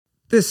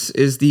This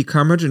is the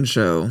Carmudgeon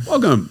Show.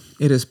 Welcome.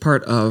 It is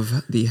part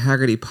of the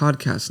Haggerty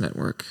Podcast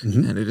Network,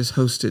 and it is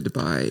hosted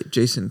by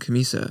Jason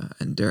Camisa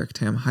and Derek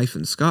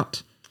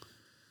Tam-Scott.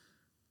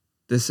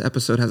 This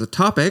episode has a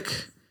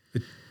topic.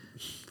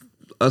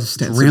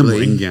 Ostensibly.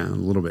 Rambling, yeah, a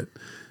little bit.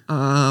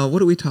 What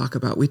do we talk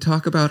about? We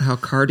talk about how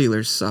car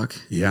dealers suck.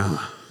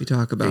 Yeah. We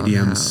talk about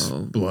ADMs how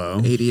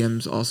blow.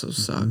 ADMs also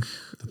suck.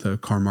 The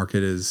car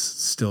market is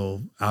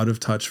still out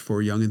of touch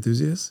for young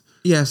enthusiasts.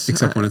 Yes.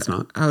 Except when it's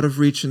not. Out of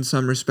reach in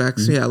some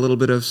respects. Yeah, a little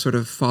bit of sort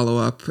of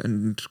follow-up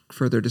and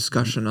further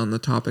discussion on the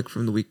topic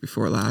from the week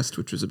before last,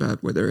 which was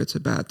about whether it's a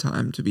bad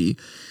time to be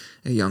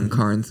a young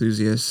car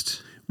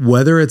enthusiast.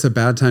 Whether it's a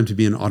bad time to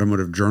be an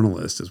automotive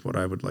journalist is what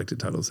I would like to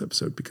title this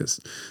episode, because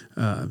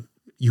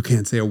you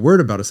can't say a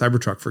word about a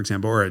Cybertruck, for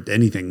example, or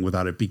anything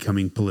without it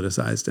becoming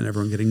politicized and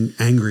everyone getting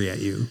angry at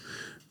you.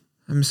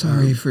 I'm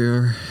sorry for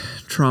your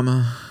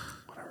trauma.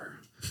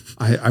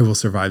 I will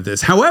survive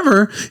this.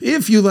 However,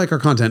 if you like our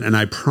content, and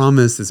I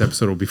promise this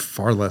episode will be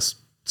far less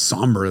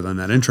somber than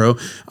that intro,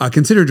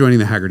 consider joining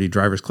the Haggerty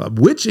Drivers Club,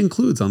 which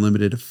includes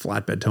unlimited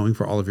flatbed towing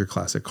for all of your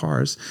classic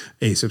cars,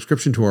 a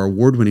subscription to our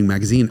award-winning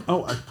magazine.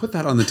 Oh, I put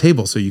that on the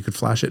table so you could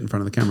flash it in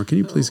front of the camera. Can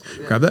you please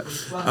grab that?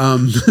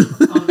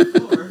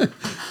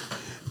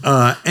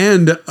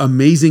 And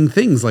amazing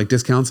things like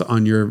discounts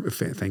on your,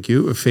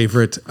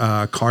 favorite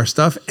car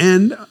stuff,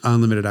 and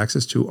unlimited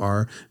access to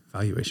our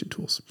valuation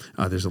tools.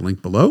 There's a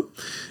link below.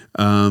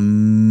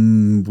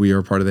 We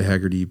are part of the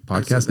Haggerty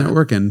Podcast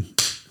Network, and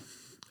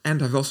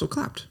I've also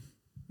clapped.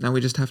 Now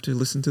we just have to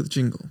listen to the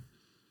jingle.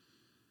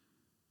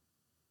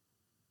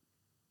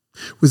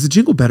 Was the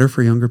jingle better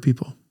for younger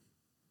people?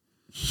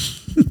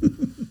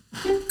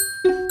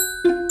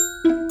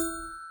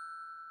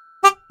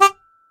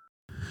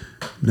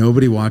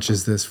 Nobody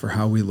watches this for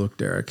how we look,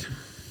 Derek.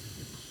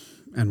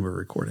 And we're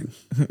recording.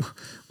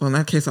 Well, in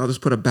that case, I'll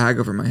just put a bag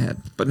over my head,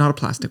 but not a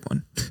plastic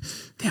one.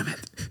 Damn it.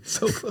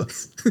 So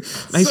close.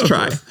 Nice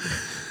try.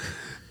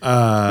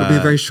 It'll be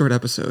a very short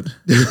episode.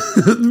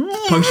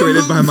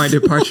 Punctuated by my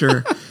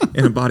departure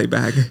in a body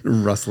bag.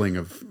 Rustling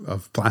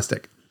of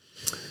plastic.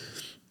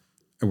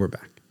 And we're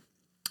back.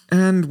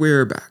 And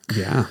we're back.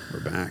 Yeah, we're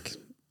back.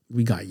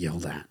 We got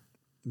yelled at.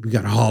 We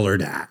got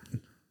hollered at.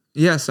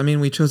 Yes, I mean,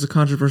 we chose a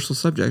controversial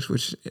subject,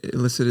 which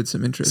elicited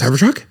some interest.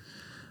 Cybertruck?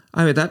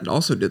 I mean, that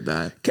also did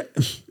that.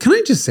 Can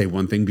I just say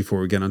one thing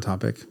before we get on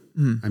topic?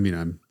 I mean,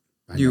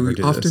 I you never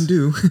do often this.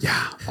 do.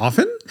 Yeah,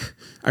 often?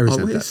 I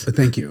resent Always. that. But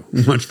thank you.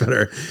 Much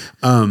better.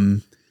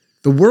 The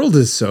world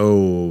is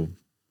so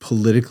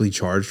politically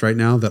charged right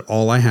now that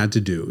all I had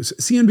to do is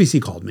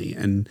CNBC called me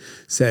and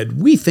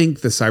said, "We think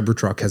the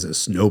Cybertruck has a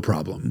snow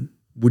problem.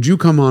 Would you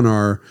come on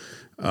our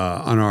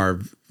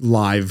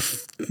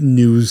live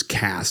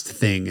newscast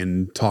thing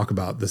and talk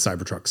about the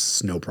Cybertruck's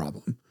snow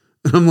problem?"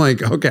 And I'm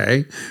like,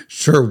 okay,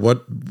 sure.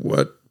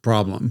 What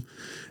problem?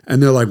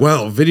 And they're like,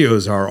 well,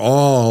 videos are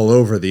all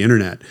over the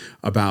internet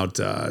about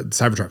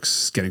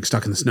Cybertrucks getting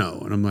stuck in the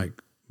snow. And I'm like,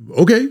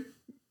 okay,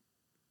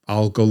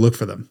 I'll go look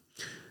for them.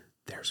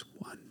 There's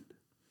one.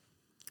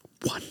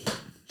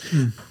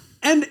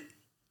 And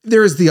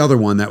there's the other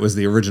one that was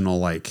the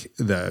original,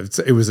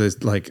 it was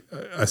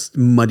a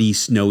muddy,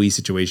 snowy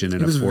situation.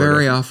 It was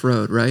very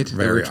off-road, right?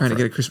 They were trying to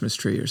get a Christmas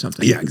tree or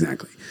something. Yeah,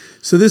 exactly.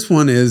 So this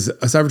one is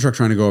a Cybertruck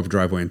trying to go up a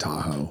driveway in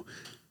Tahoe.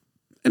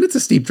 And it's a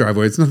steep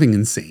driveway. It's nothing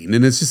insane.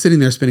 And it's just sitting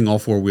there spinning all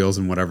four wheels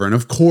and whatever. And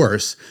of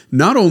course,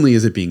 not only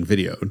is it being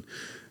videoed,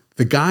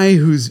 the guy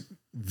whose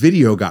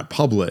video got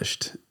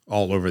published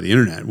all over the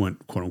internet,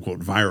 went quote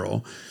unquote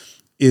viral,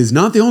 is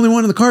not the only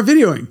one in the car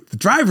videoing. The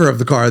driver of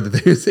the car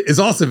that is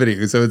also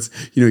videoing. So it's,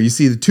 you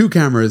see the two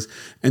cameras.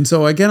 And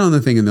so I get on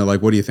the thing and they're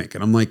like, what do you think?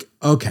 And I'm like,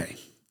 okay.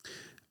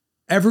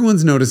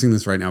 Everyone's noticing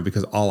this right now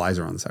because all eyes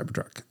are on the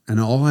Cybertruck. And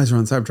all eyes are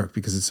on Cybertruck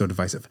because it's so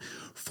divisive.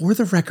 For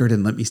the record,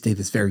 and let me state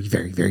this very,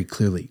 very, very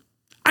clearly,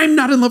 I'm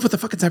not in love with the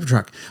fucking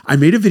Cybertruck. I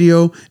made a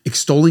video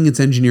extolling its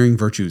engineering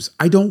virtues.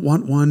 I don't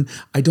want one.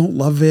 I don't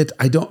love it.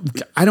 I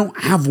don't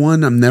have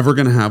one. I'm never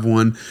going to have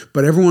one.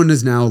 But everyone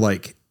is now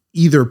like,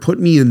 either put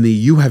me in the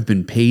 "you have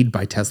been paid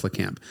by Tesla"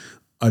 camp.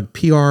 A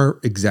PR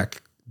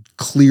exec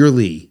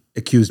clearly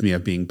accused me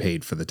of being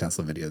paid for the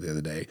Tesla video the other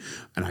day.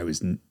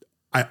 And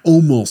I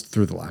almost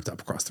threw the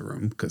laptop across the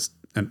room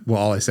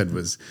all I said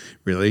was,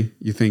 really?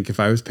 You think if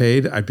I was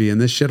paid, I'd be in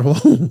this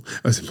shithole?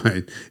 I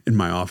was in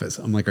my office.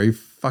 I'm like, are you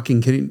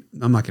fucking kidding?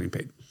 I'm not getting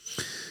paid.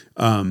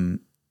 And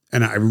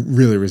I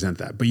really resent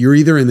that. But you're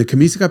either in the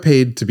Camisa got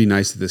paid to be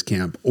nice to this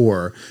camp,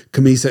 or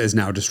Camisa is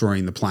now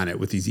destroying the planet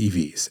with these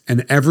EVs.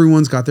 And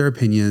everyone's got their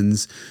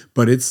opinions,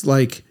 but it's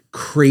like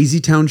crazy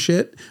town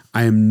shit.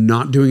 I am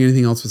not doing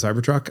anything else with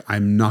Cybertruck.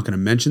 I'm not going to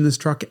mention this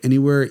truck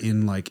anywhere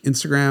in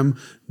Instagram.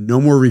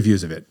 No more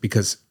reviews of it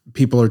because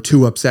people are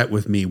too upset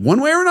with me one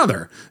way or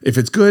another. If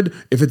it's good,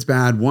 if it's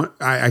bad,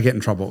 I get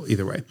in trouble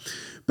either way.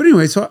 But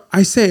anyway, so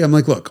I'm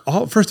like, look,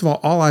 first of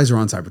all eyes are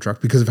on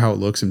Cybertruck because of how it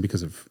looks and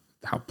because of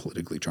how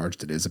politically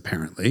charged it is,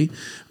 apparently.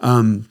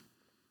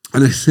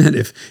 And I said,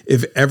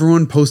 if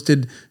everyone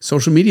posted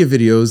social media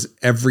videos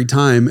every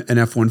time an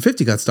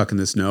F-150 got stuck in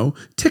the snow,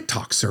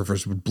 TikTok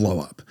servers would blow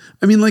up.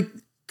 I mean,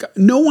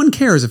 No one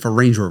cares if a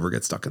Range Rover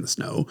gets stuck in the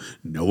snow.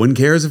 No one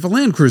cares if a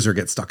Land Cruiser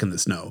gets stuck in the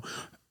snow.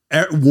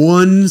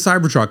 One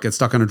Cybertruck gets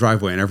stuck on a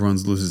driveway and everyone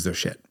loses their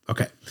shit.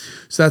 Okay,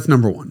 so that's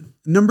number one.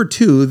 Number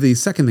two, the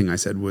second thing I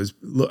said was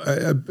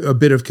a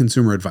bit of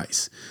consumer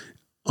advice.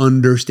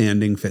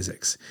 Understanding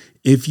physics.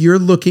 If you're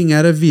looking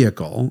at a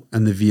vehicle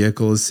and the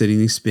vehicle is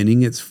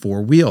spinning its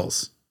four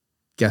wheels,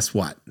 guess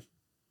what?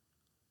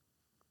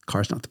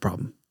 Car's not the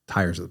problem.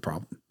 Tires are the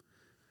problem.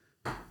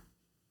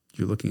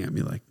 You're looking at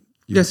me like...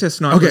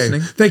 Yes, no, I'm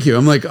listening. Thank you.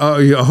 I'm like, oh,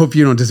 I hope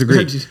you don't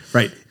disagree.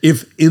 Right.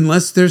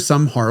 Unless there's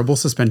some horrible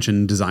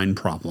suspension design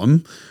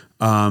problem,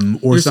 or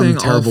You're some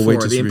terrible weight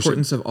the distribution.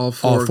 importance of all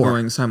four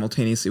going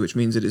simultaneously, which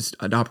means it is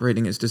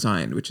operating as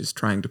designed, which is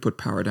trying to put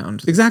power down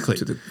to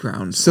the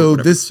ground. So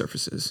this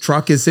surfaces.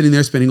 Truck is sitting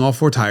there spinning all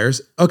four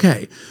tires.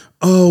 Okay.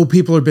 Oh,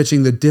 people are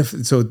bitching the diff.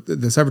 So the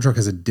Cybertruck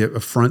has a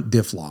front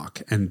diff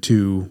lock and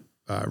two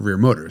rear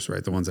motors,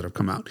 right? The ones that have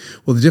come out.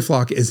 Well, the diff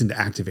lock isn't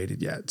activated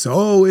yet.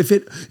 So if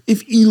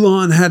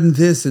Elon hadn't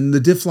this and the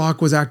diff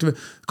lock was activated,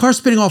 the car's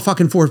spinning all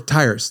fucking four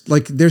tires.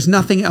 Like there's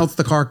nothing else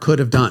the car could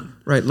have done.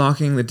 Right.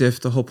 Locking the diff,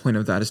 the whole point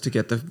of that is to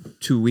get the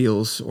two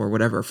wheels or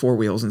whatever, four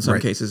wheels in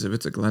some cases, if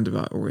it's a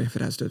Glendeva or if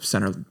it has to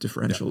center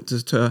differential,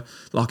 to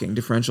locking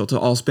differential to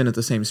all spin at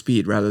the same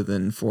speed rather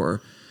than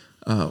for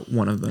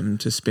one of them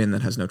to spin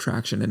that has no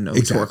traction and no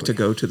torque to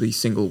go to the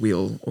single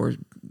wheel or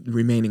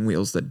remaining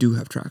wheels that do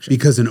have traction.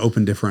 Because an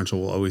open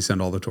differential will always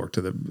send all the torque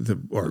to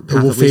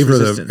will favor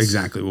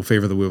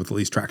the wheel with the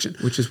least traction.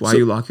 Which is why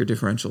you lock your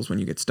differentials when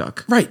you get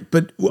stuck. Right,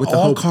 but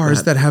all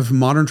cars that have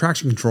modern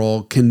traction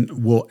control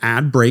will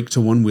add brake to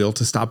one wheel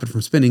to stop it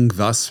from spinning,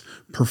 thus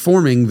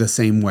performing the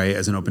same way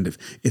as an open diff.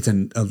 It's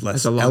a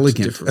less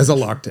elegant as a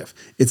locked diff.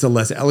 It's a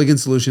less elegant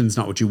solution. It's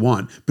not what you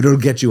want, but it'll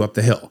get you up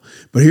the hill.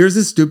 But here's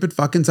this stupid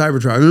fucking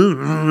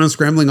Cybertruck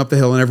scrambling up the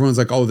hill, and everyone's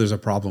like, "Oh, there's a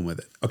problem with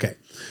it." Okay.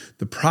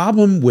 The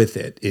problem with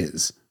it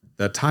is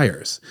the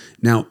tires.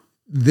 Now,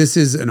 this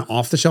is an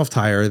off-the-shelf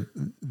tire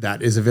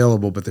that is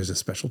available, but there's a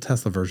special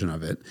Tesla version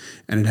of it.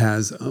 And it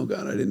has, oh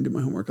God, I didn't do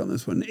my homework on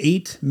this one,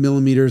 8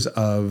 millimeters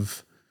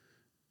of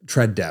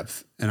tread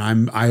depth.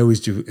 And I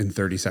always do in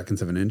 30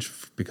 seconds of an inch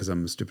because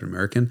I'm a stupid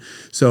American.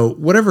 So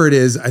whatever it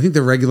is, I think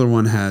the regular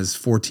one has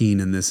 14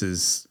 and this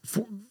is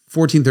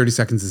 14, 30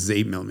 seconds. This is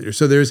 8 millimeters.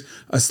 So there's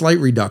a slight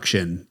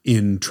reduction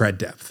in tread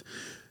depth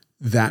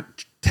that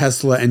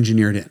Tesla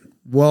engineered in.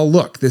 Well,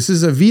 look, this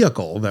is a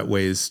vehicle that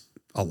weighs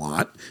a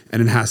lot and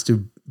it has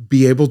to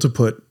be able to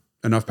put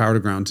enough power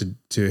to ground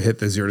to hit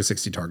the 0 to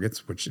 60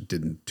 targets, which it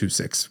did in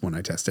 2.6 when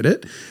I tested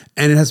it.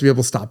 And it has to be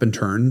able to stop and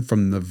turn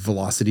from the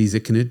velocities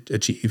it can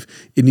achieve.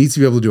 It needs to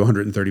be able to do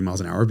 130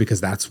 miles an hour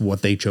because that's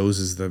what they chose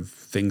as the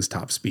thing's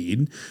top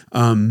speed.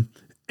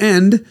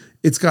 And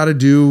it's got to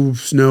do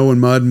snow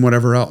and mud and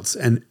whatever else.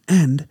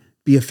 And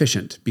be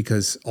efficient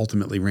because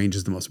ultimately range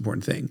is the most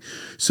important thing.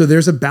 So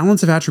there's a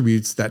balance of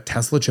attributes that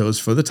Tesla chose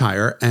for the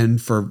tire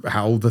and for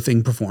how the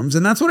thing performs.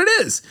 And that's what it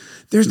is.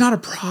 There's not a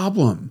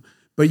problem,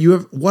 but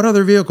what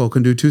other vehicle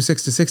can do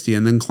 2.6 to 60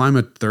 and then climb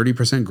a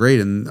 30% grade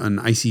in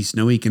icy,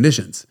 snowy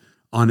conditions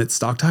on its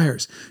stock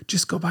tires?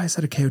 Just go buy a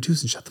set of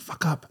KO2s and shut the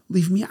fuck up.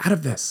 Leave me out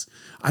of this.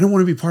 I don't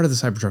want to be part of the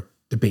Cybertruck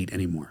debate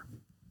anymore.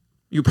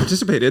 You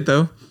participated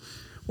though.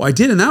 Well, I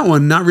did in that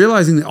one, not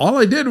realizing that all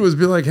I did was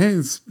be like, hey,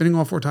 it's spinning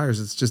all four tires.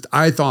 It's just,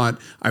 I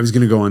thought I was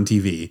going to go on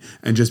TV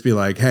and just be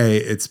like, hey,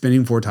 it's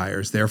spinning four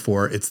tires.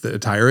 Therefore, it's the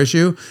tire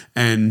issue.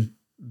 And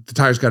the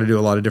tires got to do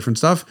a lot of different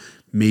stuff.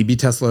 Maybe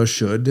Tesla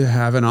should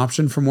have an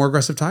option for more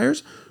aggressive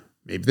tires.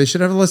 Maybe they should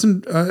have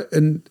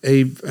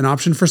an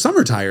option for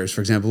summer tires,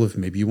 for example, if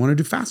maybe you want to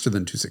do faster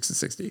than 2.6 to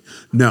 60.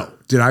 No.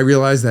 Did I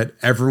realize that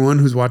everyone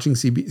who's watching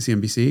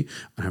CNBC,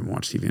 I haven't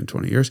watched TV in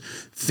 20 years,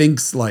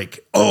 thinks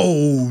like,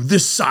 oh,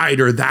 this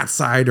side or that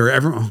side or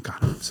everyone. Oh God,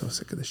 I'm so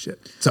sick of this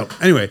shit. So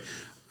anyway,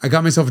 I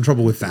got myself in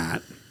trouble with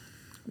that.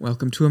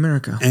 Welcome to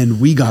America. And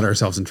we got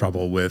ourselves in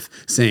trouble with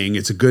saying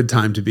it's a good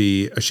time to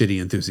be a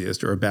shitty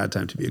enthusiast or a bad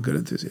time to be a good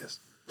enthusiast.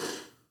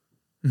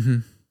 Mm-hmm.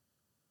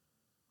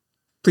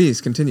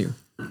 Please continue.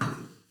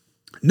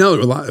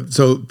 No,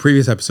 so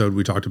previous episode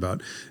we talked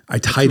about, I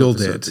titled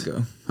it.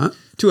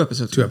 Two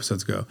episodes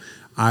ago.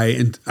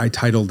 I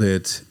titled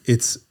it,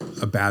 it's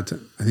a bad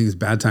time. I think it's a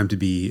bad time to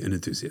be an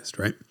enthusiast,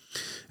 right?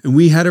 And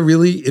we had a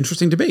really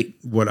interesting debate.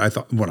 What I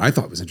thought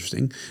was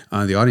interesting.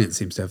 The audience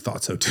seems to have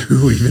thought so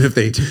too, even if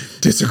they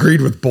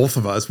disagreed with both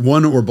of us,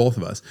 one or both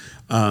of us.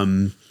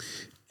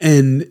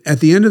 And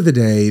at the end of the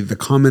day, the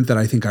comment that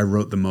I think I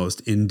wrote the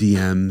most in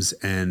DMs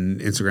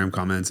and Instagram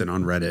comments and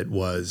on Reddit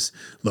was,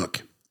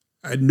 look,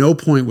 at no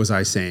point was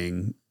I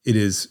saying it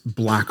is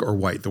black or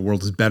white. The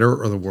world is better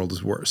or the world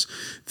is worse.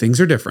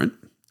 Things are different.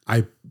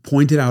 I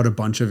pointed out a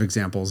bunch of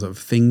examples of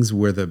things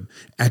where the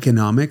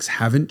economics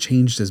haven't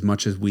changed as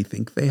much as we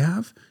think they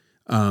have.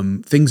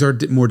 Things are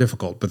more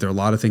difficult, but there are a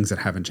lot of things that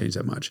haven't changed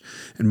that much.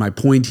 And my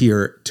point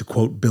here, to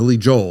quote Billy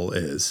Joel,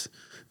 is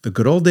the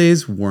good old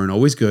days weren't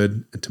always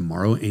good, and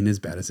tomorrow ain't as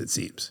bad as it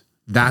seems.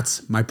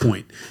 That's my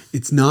point.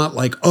 It's not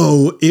like,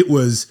 oh, it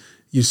was,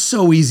 It's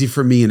so easy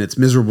for me and it's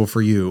miserable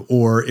for you,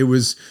 or it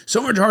was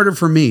so much harder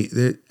for me.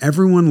 That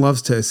everyone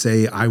loves to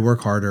say, I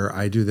work harder,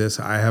 I do this,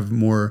 I have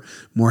more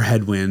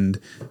headwind.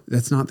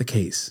 That's not the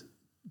case.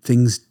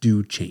 Things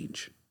do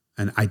change,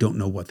 and I don't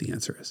know what the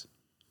answer is.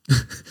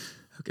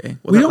 Okay.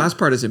 Well, that last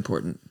part is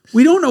important.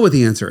 We don't know what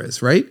the answer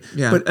is, right?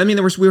 Yeah. But I mean,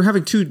 we were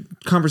having two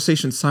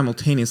conversations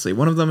simultaneously.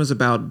 One of them is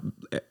about,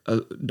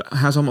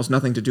 has almost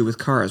nothing to do with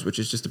cars, which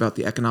is just about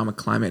the economic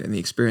climate and the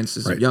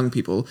experiences of young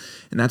people.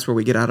 And that's where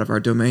we get out of our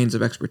domains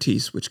of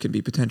expertise, which can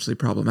be potentially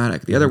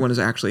problematic. The other one is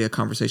actually a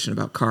conversation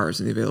about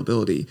cars and the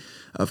availability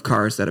of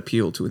cars that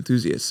appeal to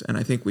enthusiasts. And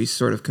I think we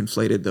sort of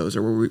conflated those,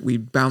 or we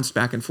bounced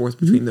back and forth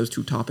between those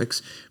two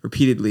topics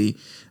repeatedly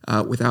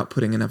without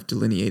putting enough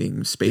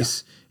delineating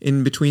space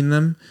in between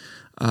them.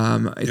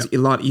 It's a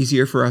lot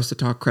easier for us to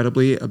talk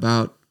credibly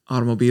about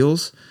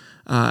automobiles.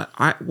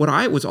 What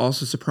I was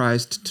also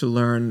surprised to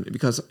learn,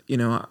 because,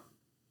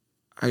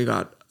 I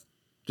got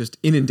just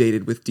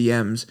inundated with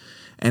DMs,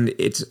 and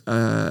it's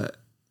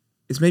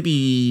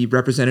maybe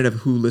representative of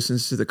who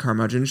listens to the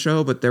Carmudgeon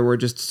Show, but there were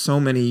just so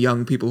many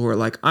young people who are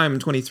like, I'm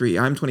 23,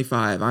 I'm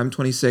 25, I'm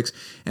 26,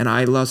 and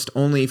I lust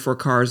only for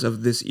cars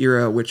of this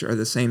era, which are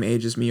the same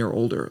age as me or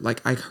older.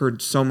 Like, I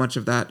heard so much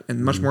of that,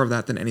 and much more of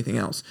that than anything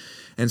else.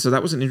 And so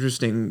that was an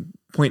interesting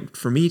point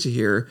for me to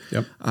hear,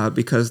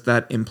 because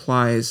that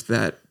implies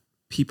that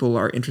people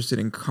are interested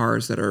in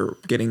cars that are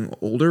getting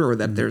older, or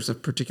that there's a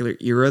particular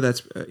era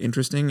that's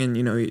interesting. And,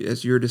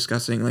 as you're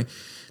discussing, like,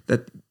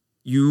 that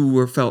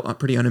you felt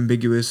pretty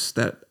unambiguous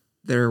that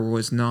there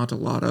was not a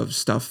lot of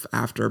stuff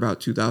after about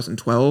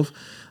 2012,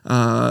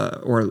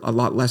 or a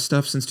lot less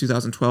stuff since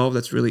 2012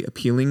 that's really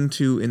appealing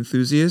to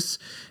enthusiasts.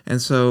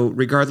 And so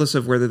regardless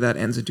of whether that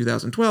ends in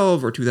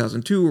 2012 or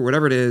 2002 or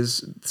whatever it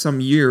is,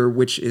 some year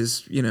which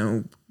is,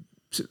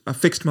 a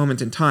fixed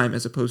moment in time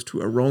as opposed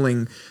to a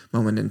rolling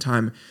moment in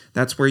time,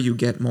 that's where you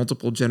get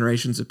multiple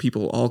generations of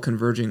people all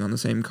converging on the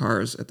same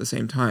cars at the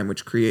same time,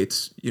 which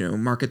creates,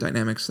 market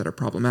dynamics that are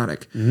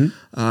problematic.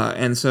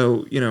 And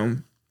so,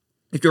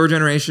 if your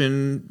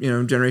generation,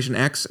 Generation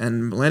X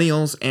and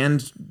millennials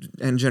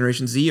and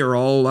Generation Z are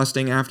all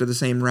lusting after the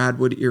same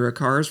Radwood era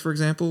cars, for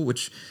example,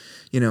 which,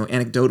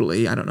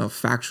 anecdotally, I don't know if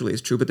factually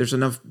is true, but there's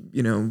enough,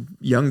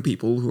 young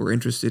people who are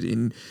interested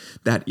in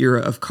that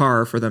era of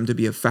car for them to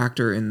be a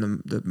factor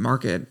in the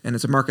market. And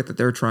it's a market that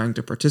they're trying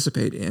to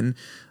participate in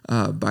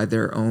by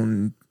their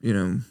own,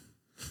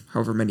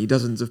 however many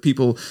dozens of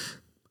people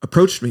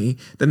approached me.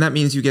 Then that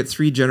means you get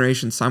three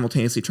generations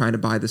simultaneously trying to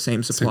buy the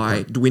same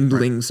supply,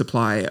 dwindling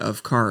supply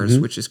of cars,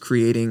 which is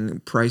creating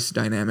price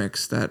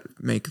dynamics that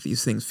make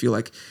these things feel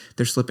like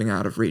they're slipping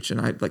out of reach.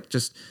 And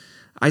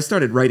I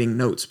started writing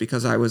notes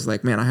because I was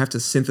like, man, I have to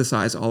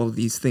synthesize all of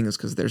these things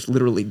because there's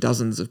literally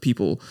dozens of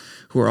people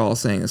who are all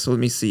saying this. So let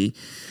me see.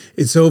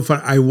 It's so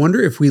fun. I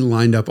wonder if we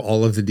lined up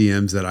all of the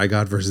DMs that I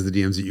got versus the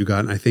DMs that you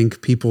got. And I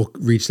think people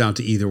reached out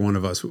to either one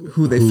of us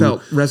who they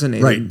felt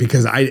resonated. Right.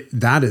 Because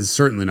that is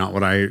certainly not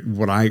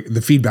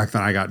the feedback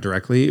that I got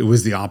directly. It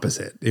was the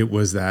opposite. It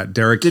was that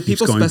Derek keeps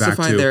going back to. Did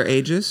people specify their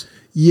ages?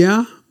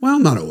 Yeah. Well,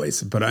 not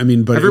always, but I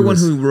mean, everyone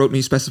who wrote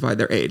me specified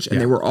their age,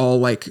 and they were all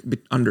like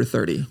under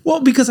 30. Well,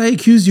 because I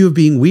accused you of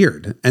being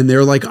weird, and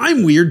they're like,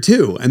 I'm weird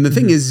too. And the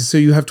thing is, so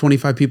you have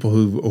 25 people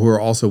who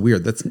are also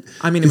weird. It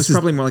was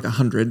probably more like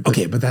 100.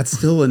 Okay, but that's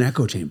still an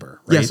echo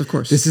chamber, right? Yes, of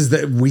course.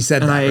 We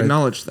said and that, I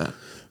acknowledged that.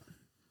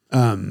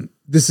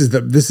 This is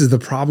the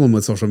problem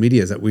with social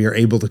media, is that we are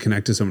able to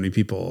connect to so many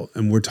people,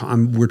 and we're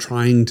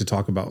trying to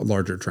talk about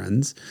larger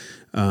trends,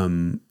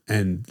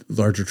 and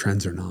larger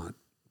trends are not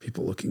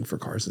people looking for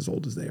cars as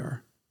old as they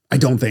are. I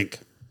don't think.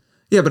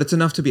 Yeah, but it's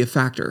enough to be a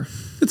factor.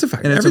 It's a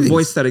factor. And it's a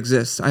voice that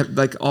exists.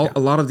 A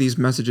lot of these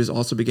messages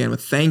also began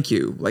with thank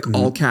you, like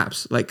all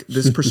caps. Like,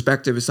 this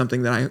perspective is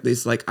something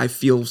that I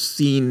feel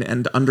seen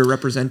and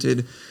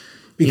underrepresented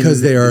because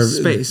they are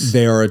space.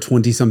 They are a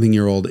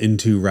 20-something-year-old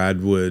into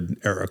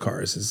Radwood era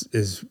cars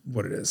is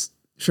what it is.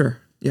 Sure.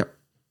 Yep.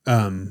 Yeah.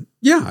 I mean,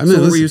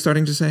 so what were you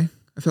starting to say?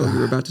 I felt like you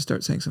were about to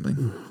start saying something.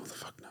 Who the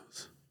fuck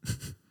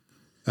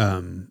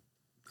knows?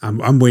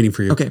 I'm waiting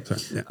for you. Okay.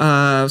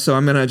 So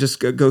I'm gonna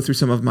just go through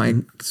some of my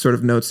sort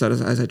of notes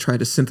as I try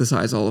to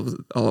synthesize all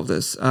of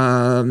this.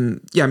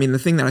 The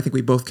thing that I think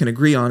we both can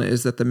agree on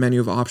is that the menu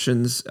of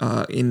options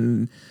as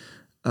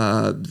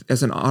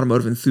an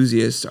automotive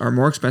enthusiast are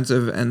more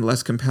expensive and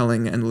less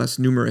compelling and less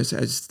numerous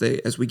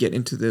as we get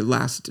into the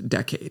last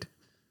decade.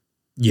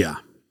 Yeah.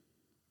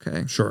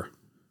 Okay. Sure.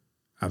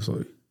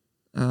 Absolutely.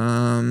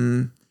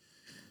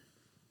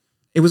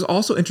 It was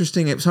also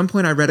interesting. At some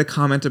point, I read a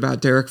comment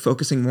about Derek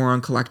focusing more on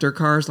collector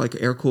cars, like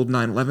air-cooled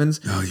 911s.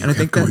 Oh, you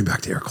kept going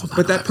back to air-cooled 911s.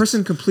 But that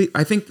person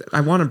I think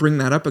I want to bring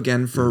that up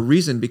again for a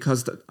reason,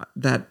 because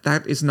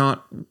that is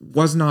not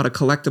was not a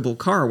collectible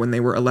car when they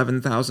were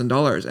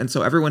 $11,000. And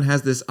so everyone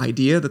has this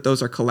idea that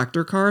those are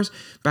collector cars.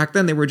 Back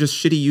then, they were just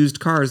shitty used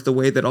cars the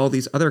way that all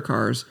these other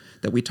cars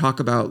that we talk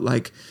about,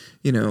 like,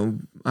 I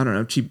don't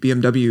know, cheap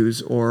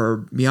BMWs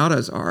or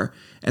Miatas are.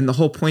 And the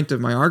whole point of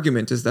my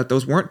argument is that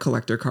those weren't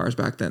collector cars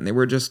back then. They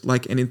were just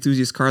like an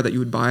enthusiast car that you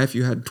would buy if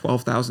you had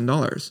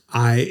 $12,000.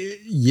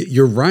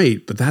 You're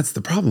right, but that's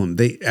the problem.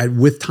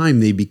 With time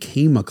they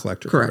became a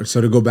collector car.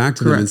 So to go back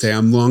to them and say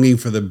I'm longing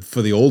for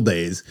the old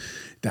days,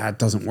 that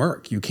doesn't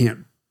work. You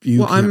can't.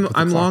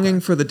 I'm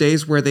longing for the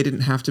days where they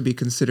didn't have to be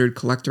considered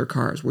collector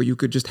cars, where you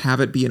could just have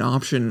it be an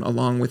option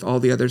along with all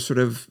the other sort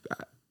of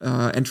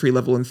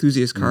entry-level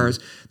enthusiast cars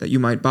that you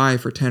might buy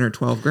for 10 or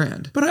 12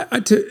 grand. But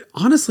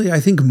honestly, I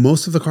think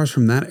most of the cars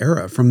from that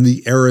era, from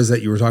the eras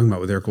that you were talking about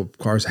with air-cooled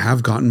cars,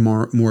 have gotten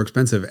more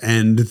expensive.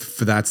 And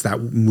that's that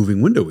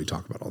moving window we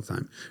talk about all the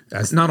time.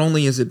 Not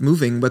only is it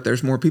moving, but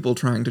there's more people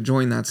trying to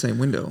join that same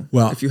window.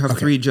 Well, if you have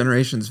 3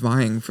 generations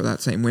vying for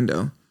that same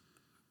window.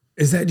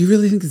 Do you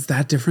really think it's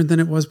that different than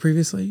it was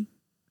previously?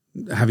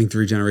 Having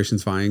 3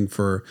 generations vying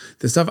for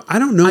this stuff. I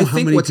don't know I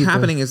think what's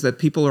happening is that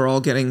people are all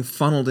getting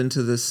funneled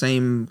into the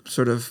same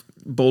sort of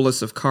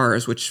bolus of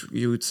cars, which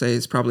you would say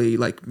is probably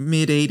like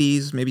mid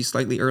 80s, maybe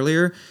slightly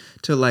earlier,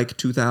 to like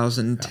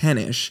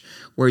 2010-ish,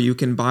 where you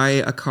can buy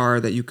a car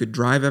that you could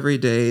drive every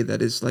day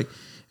that is like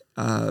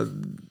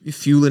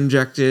fuel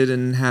injected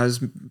and has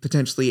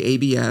potentially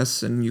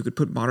ABS, and you could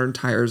put modern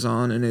tires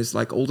on, and is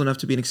like old enough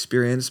to be an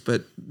experience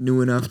but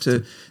new enough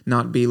to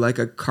not be like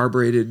a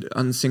carbureted,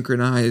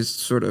 unsynchronized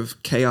sort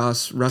of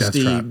chaos,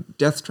 rusty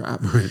death trap.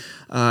 Right.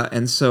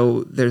 And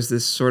so there's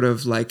this sort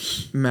of like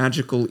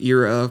magical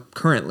era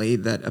currently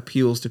that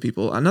appeals to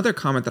people. Another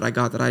comment that I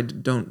got that I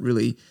don't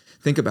really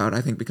think about, I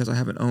think because I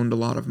haven't owned a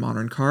lot of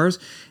modern cars,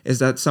 is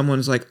that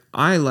someone's like,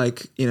 I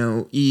like,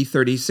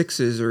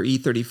 E36s or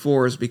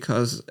E34s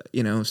because,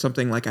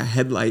 something like a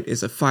headlight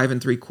is a 5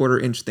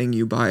 3/4 inch thing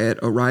you buy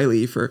at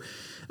O'Reilly for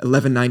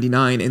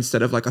 $11.99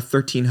 instead of like a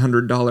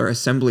 $1,300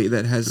 assembly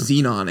that has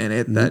xenon in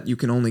it that you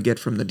can only get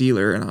from the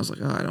dealer. And I was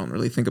like, I don't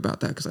really think about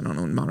that because I don't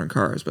own modern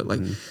cars. But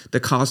like the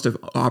cost of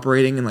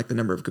operating and like the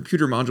number of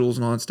computer modules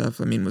and all that stuff,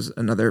 was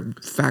another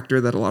factor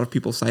that a lot of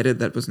people cited.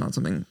 That was not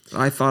something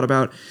I thought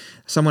about.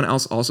 Someone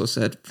else also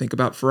said, think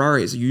about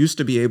Ferraris. You used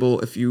to be able,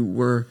 if you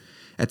were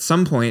at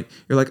some point,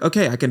 you're like,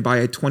 okay, I can buy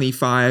a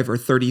 $25,000 or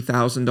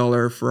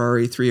 $30,000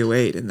 Ferrari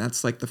 308, and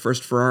that's like the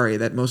first Ferrari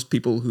that most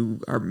people who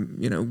are,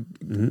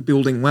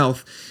 building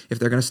wealth, if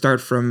they're going to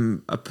start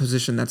from a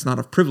position that's not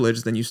of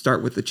privilege, then you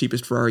start with the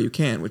cheapest Ferrari you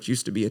can, which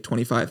used to be a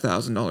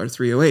 $25,000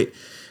 308.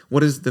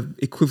 What is the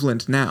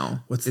equivalent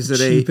now? What's the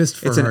cheapest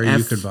Ferrari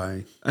you could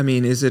buy?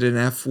 Is it an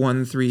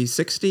F1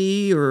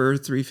 360 or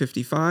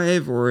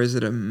 355, or is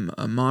it a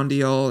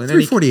Mondial?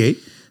 348.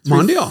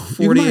 Mondial.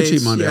 You can buy a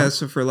cheap Mondial. Yeah,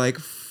 so for like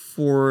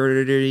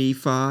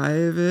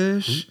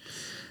 45-ish.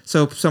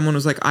 So someone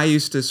was like, I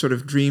used to sort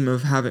of dream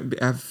of having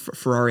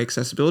Ferrari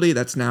accessibility.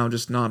 That's now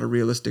just not a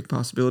realistic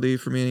possibility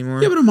for me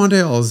anymore. Yeah, but a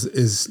Mondial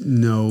is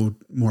no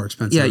more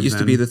expensive. Yeah, it used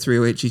to be the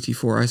 308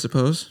 GT4, I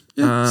suppose.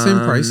 Yeah, same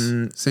price,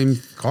 same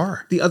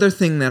car. The other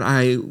thing that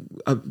I'm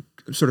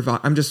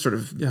just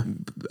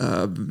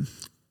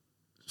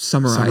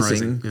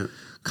summarizing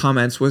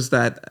comments was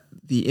that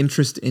the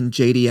interest in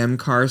JDM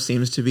cars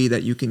seems to be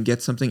that you can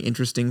get something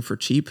interesting for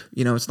cheap.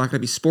 It's not going to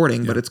be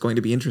sporting, but it's going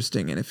to be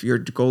interesting. And if your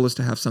goal is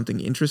to have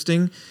something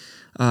interesting,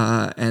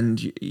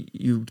 and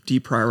you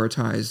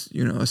deprioritize,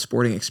 a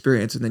sporting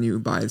experience, and then you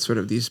buy sort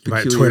of these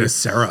peculiar Toyota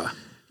Serra.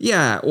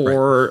 Yeah,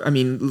 or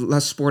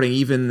less sporting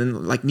even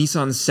than like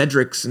Nissan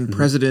Cedrics and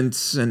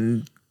Presidents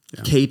and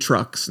K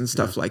trucks and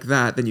stuff like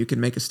that, then you can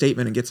make a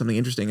statement and get something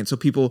interesting. And so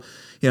people,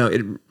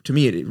 to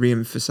me, it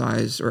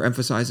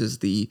emphasizes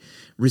the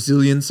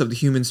resilience of the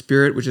human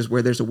spirit, which is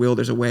where there's a will,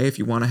 there's a way. If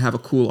you want to have a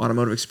cool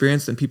automotive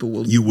experience, then people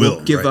will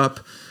give up,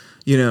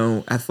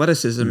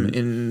 athleticism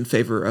in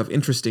favor of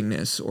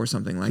interestingness or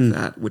something like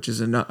that, which is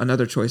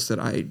another choice that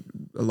a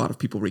lot of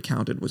people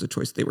recounted was a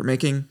choice they were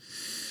making.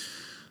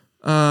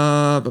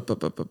 Another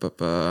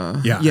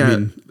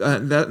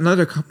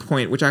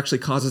point which actually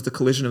causes the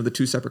collision of the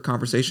two separate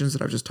conversations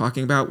that I was just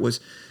talking about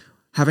was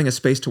having a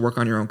space to work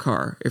on your own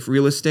car. If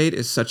real estate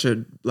is such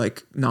a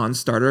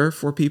non-starter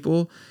for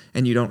people,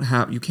 and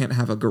you can't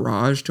have a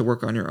garage to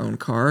work on your own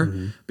car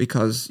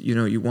because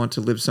you want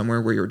to live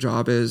somewhere where your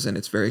job is and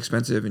it's very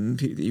expensive,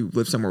 and you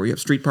live somewhere where you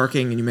have street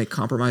parking and you make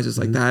compromises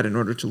like that in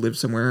order to live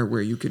somewhere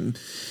where you can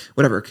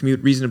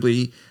commute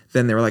reasonably,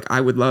 then they were like,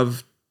 I would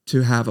love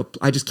to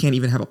I just can't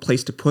even have a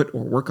place to put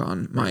or work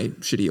on my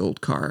shitty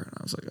old car. And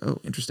I was like, oh,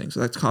 interesting.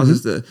 So that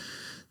causes the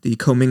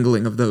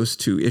commingling of those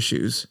two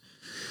issues.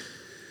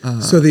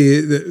 So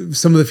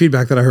some of the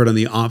feedback that I heard on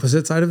the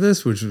opposite side of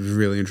this, which was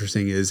really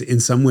interesting, is in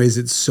some ways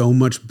it's so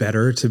much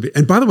better to be.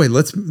 And by the way,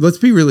 let's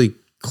be really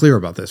clear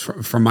about this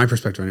from my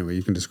perspective. Anyway,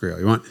 you can disagree all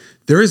you want.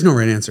 There is no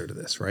right answer to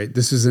this, right?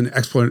 This is an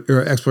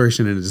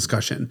exploration and a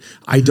discussion.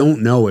 I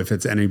don't know if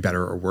it's any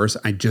better or worse.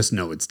 I just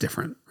know it's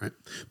different, right?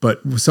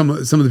 But some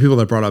of the people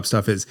that brought up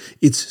stuff is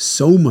it's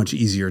so much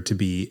easier to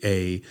be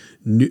a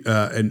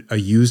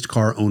used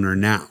car owner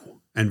now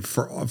And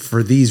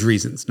for these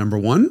reasons. Number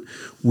one,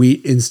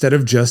 we, instead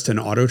of just an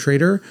Auto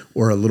Trader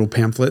or a little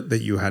pamphlet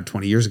that you had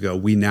 20 years ago,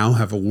 we now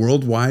have a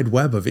worldwide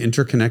web of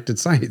interconnected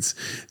sites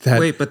that.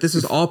 Wait, but this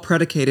is all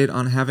predicated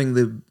on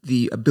having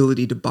the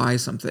ability to buy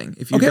something.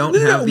 If you don't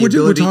have the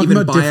ability to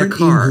even buy a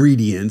car,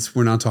 ingredients.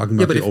 We're not talking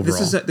about the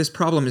overall. This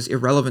problem is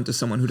irrelevant to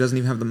someone who doesn't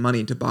even have the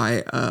money to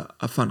buy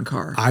a fun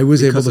car. I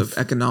was able to of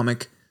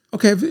economic.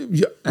 Okay,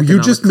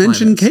 you just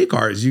mentioned K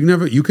cars.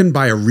 You can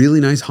buy a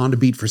really nice Honda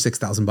Beat for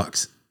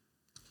 $6,000.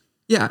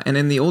 Yeah, and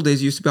in the old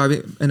days, you used to buy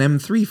an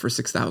M3 for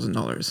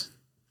 $6,000.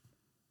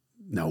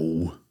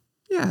 No.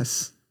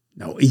 Yes.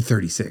 No,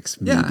 E36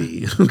 maybe.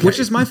 Yeah, okay. Which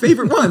is my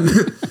favorite one.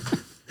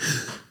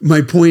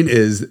 My point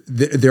is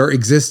there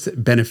exist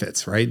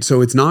benefits, right?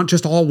 So it's not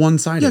just all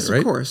one-sided, yes, right?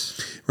 of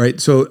course. Right.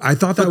 So I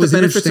thought that was the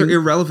benefits interesting. are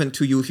irrelevant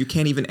to you if you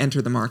can't even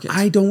enter the market.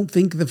 I don't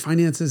think the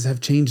finances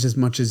have changed as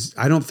much as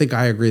I don't think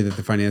I agree that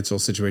the financial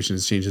situation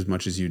has changed as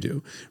much as you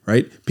do,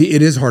 right?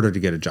 It is harder to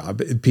get a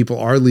job. People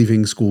are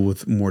leaving school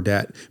with more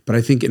debt, but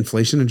I think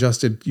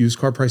inflation-adjusted used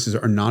car prices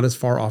are not as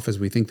far off as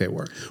we think they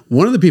were.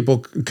 One of the people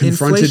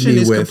confronted inflation me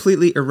with is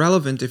completely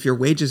irrelevant if your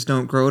wages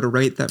don't grow at a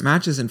rate that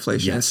matches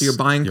inflation. Yes, so your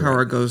buying power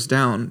right. goes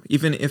down,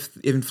 even if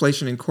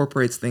inflation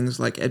incorporates things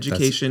like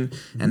education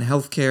and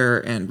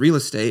healthcare and real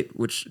estate,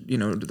 which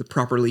the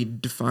properly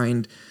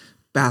defined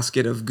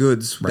basket of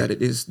goods right.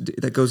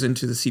 that goes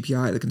into the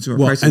CPI, the Consumer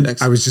Price and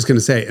Index. I was just going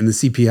to say, and the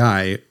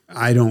CPI,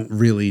 I don't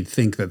really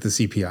think that the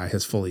CPI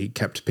has fully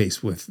kept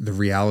pace with the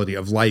reality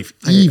of life,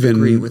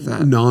 agree with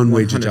that,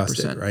 non-wage 100%.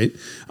 adjusted, right?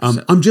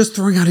 I'm just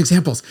throwing out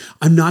examples.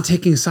 I'm not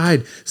taking a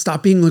side.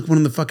 Stop being like one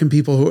of the fucking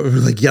people who are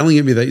like yelling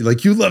at me that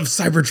like you love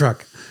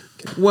Cybertruck.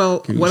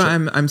 Well, what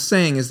I'm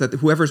saying is that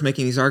whoever's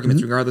making these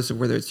arguments, regardless of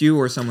whether it's you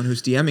or someone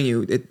who's DMing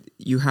you,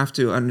 you have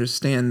to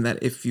understand that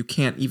if you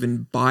can't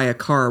even buy a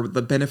car,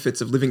 the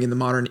benefits of living in the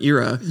modern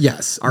era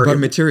are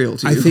immaterial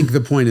to you. I think the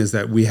point is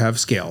that we have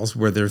scales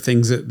where there are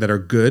things that are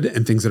good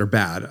and things that are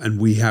bad, and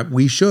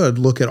we should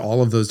look at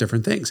all of those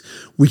different things.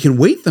 We can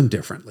weight them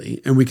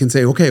differently, and we can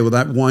say, okay, well,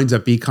 that winds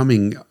up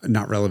becoming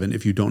not relevant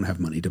if you don't have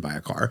money to buy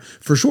a car,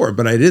 for sure,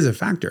 but it is a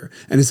factor,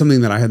 and it's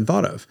something that I hadn't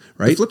thought of,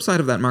 right? The flip side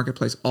of that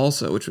marketplace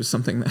also, which was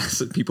something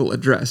that people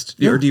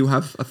addressed. Or do you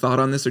have a thought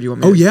on this, or do you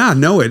want me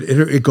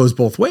it goes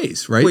both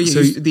ways, right? Well,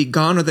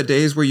 gone are the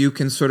days where you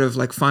can sort of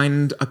like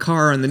find a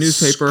car in the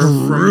newspaper.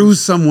 Screw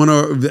someone.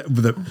 Or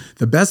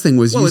the best thing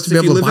was you used to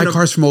be able to buy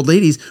cars from old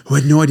ladies who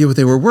had no idea what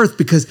they were worth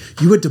because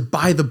you had to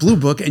buy the blue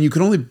book, and you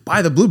could only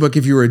buy the blue book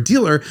if you were a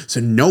dealer,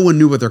 so no one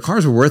knew what their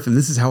cars were worth. And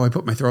this is how I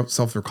put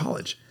myself through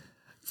college.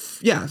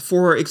 Yeah,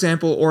 for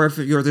example, or if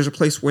there's a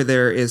place where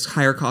there is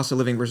higher cost of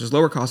living versus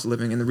lower cost of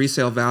living, and the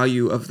resale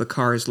value of the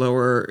car is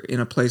lower in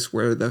a place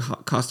where the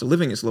cost of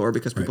living is lower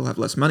because people have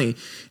less money,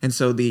 and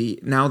so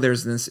now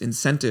there's this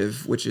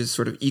incentive which is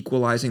sort of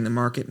equalizing the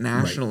market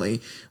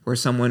nationally, where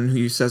someone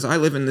who says, I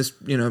live in this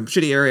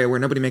shitty area where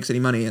nobody makes any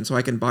money, and so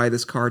I can buy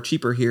this car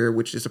cheaper here,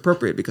 which is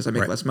appropriate because I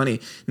make less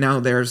money. Now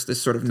there's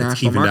this sort of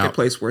national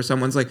marketplace where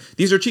someone's like,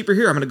 these are cheaper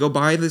here, I'm going to go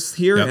buy this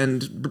here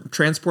and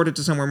transport it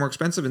to somewhere more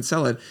expensive and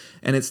sell it,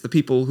 and it's the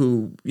people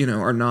who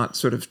are not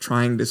sort of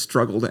trying to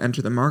struggle to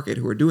enter the market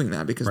who are doing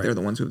that because they're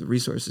the ones who have the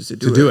resources to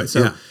do it.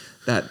 So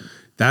that's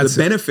the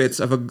benefits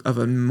of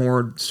a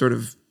more sort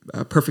of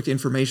perfect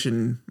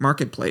information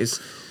marketplace.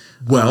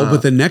 Well,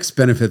 but the next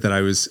benefit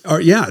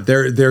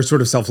that they're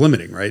sort of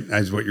self-limiting, right?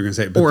 Is what you're going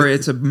to say. But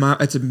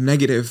it's a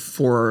negative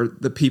for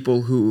the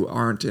people who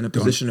aren't in a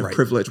position of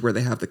privilege where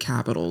they have the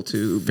capital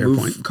to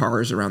move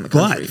cars around the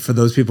country. But for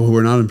those people who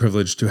are not in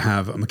privilege to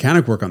have a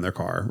mechanic work on their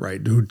car,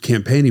 right, who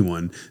can't pay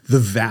anyone, the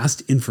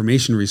vast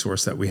information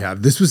resource that we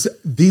have.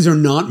 These are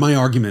not my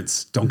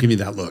arguments. Don't give me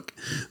that look.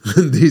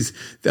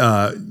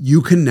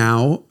 You can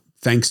now,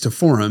 thanks to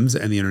forums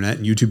and the internet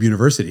and YouTube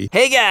University.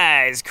 Hey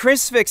guys,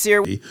 Chris Fix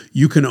here.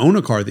 You can own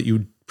a car that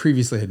you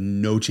previously had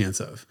no chance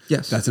of.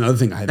 Yes. That's another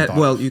thing I hadn't thought of.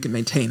 Well, you can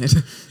maintain it.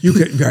 You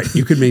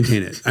could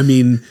maintain it. I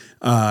mean,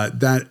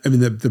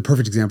 the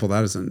perfect example of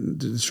that is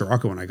in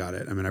Scirocco when I got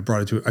it. I mean, I paid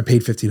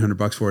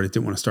 $1,500 for it. It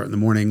didn't want to start in the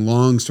morning.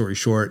 Long story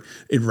short,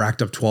 it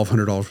racked up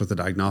 $1,200 worth of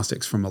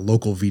diagnostics from a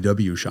local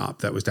VW shop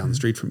that was down the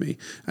street from me.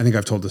 I think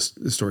I've told this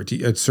story to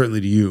you,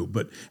 certainly to you,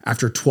 but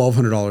after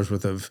 $1,200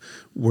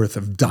 worth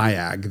of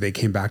diag, they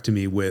came back to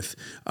me with,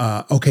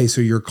 okay,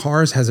 so your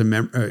car has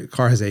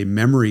a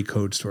memory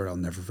code stored. I'll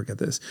never forget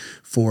this,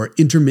 for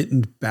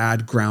intermittent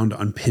bad ground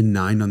on pin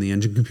 9 on the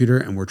engine computer,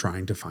 and we're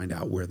trying to find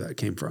out where that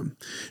came from.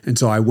 And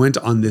so I went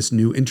on this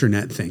new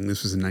internet thing.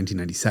 This was in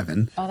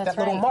 1997. Oh, that's that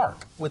little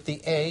mark with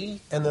the A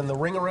and then the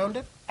ring around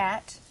it.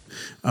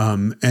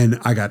 And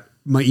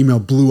my email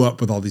blew up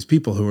with all these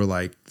people who were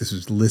like, this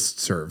was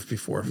listserv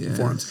before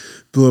forums,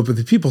 blew up with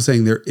the people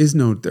saying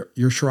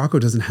your Scirocco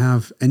doesn't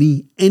have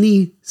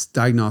any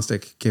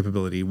diagnostic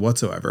capability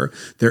whatsoever.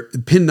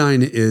 Pin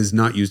 9 is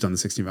not used on the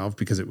 16 valve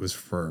because it was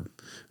for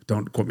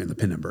Don't quote me on the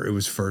PIN number. It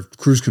was for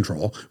cruise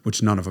control,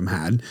 which none of them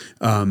had.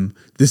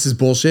 This is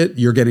bullshit.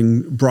 You're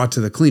getting brought to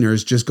the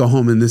cleaners. Just go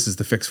home and this is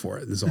the fix for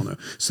it. This is all new.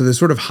 So this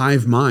sort of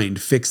hive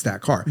mind fixed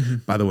that car.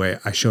 By the way,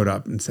 I showed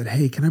up and said,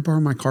 hey, can I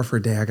borrow my car for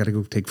a day? I got to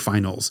go take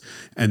finals.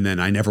 And then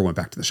I never went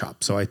back to the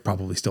shop. So I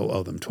probably still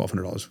owe them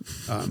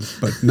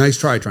 $1,200. But nice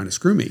try trying to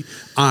screw me.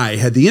 I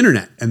had the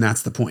internet, and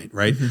that's the point,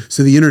 right?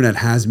 So the internet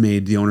has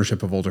made the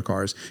ownership of older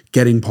cars,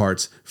 getting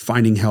parts,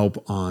 finding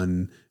help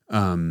on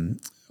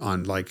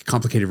like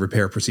complicated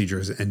repair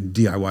procedures and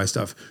DIY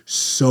stuff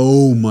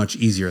so much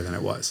easier than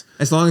it was.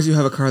 As long as you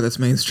have a car that's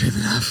mainstream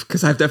enough.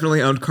 Because I've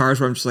definitely owned cars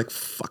where I'm just like,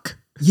 fuck.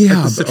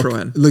 Yeah, like the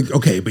Citroen.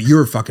 Okay, but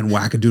you're a fucking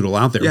wackadoodle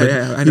out there.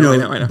 Yeah, I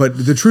know.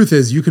 But the truth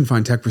is, you can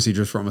find tech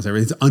procedures for almost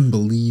everything. It's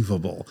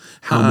unbelievable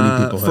how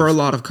many people for a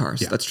lot of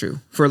cars. Yeah. That's true.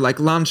 For like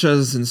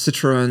Lancias and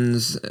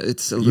Citroens,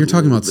 it's a little. You're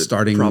talking about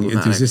starting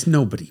enthusiasts.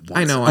 Nobody wants.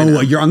 I know.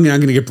 I'm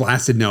going to get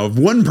blasted now. If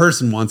one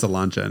person wants a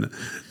Lancia, I'm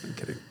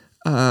kidding.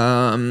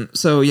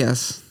 So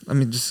yes, let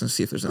me just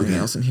see if there's anything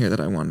else in here that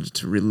I wanted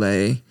to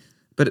relay.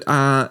 But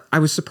I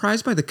was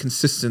surprised by the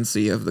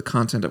consistency of the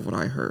content of what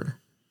I heard.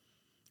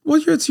 Well,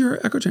 it's your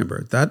echo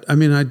chamber.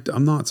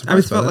 I'm not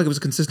surprised. I felt like it was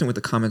consistent with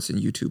the comments in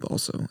YouTube.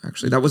 Also,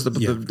 actually, that was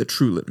the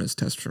true litmus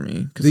test for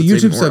me. The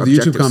YouTube stuff, the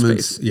YouTube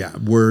comments,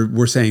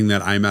 we're saying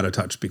that I'm out of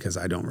touch because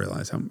I don't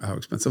realize how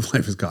expensive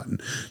life has gotten.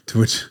 To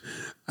which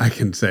I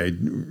can say,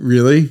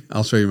 really,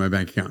 I'll show you my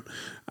bank account.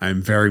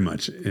 I'm very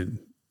much in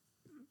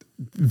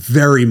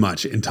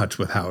touch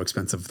with how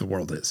expensive the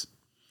world is.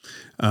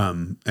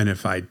 And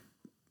if I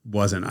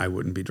wasn't, I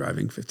wouldn't be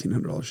driving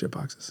 $1,500 shit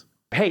boxes.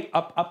 Hey,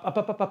 up.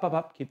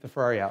 Keep the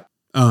Ferrari out.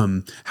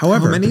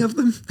 However, how many of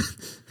them?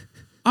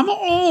 I'm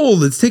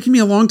old. It's taken me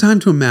a long time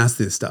to amass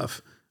this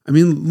stuff. I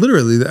mean,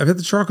 literally, I've had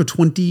the Scirocco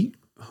 20.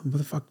 What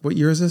the fuck? What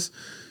year is this?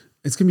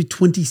 It's going to be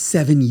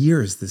 27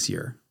 years this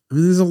year. I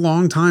mean, this is a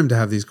long time to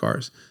have these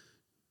cars.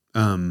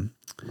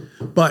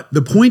 But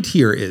the point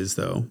here is,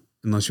 though,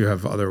 unless you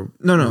have other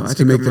I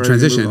to make the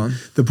transition.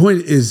 The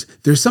point is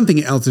there's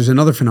something else. There's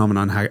another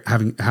phenomenon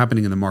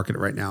happening in the market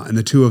right now, and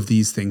the two of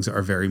these things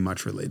are very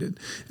much related,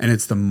 and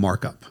it's the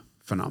markup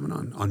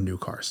phenomenon on new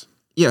cars.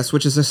 Yes,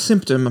 which is a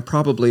symptom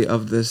probably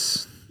of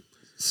this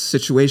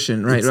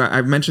situation, right?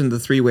 I mentioned the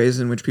 3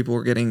 ways in which people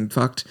were getting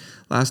fucked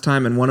last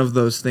time, and one of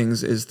those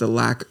things is the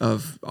lack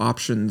of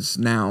options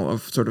now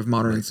of sort of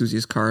modern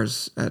enthusiast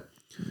cars at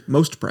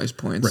most price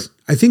points. Right.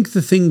 I think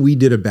the thing we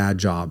did a bad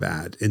job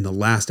at in the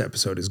last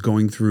episode is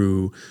going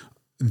through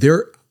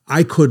there.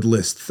 I could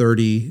list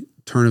 30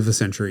 turn of the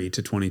century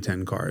to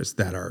 2010 cars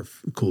that are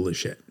cool as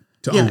shit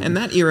to own. And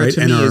that era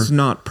to me is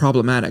not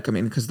problematic. I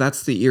mean, because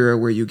that's the era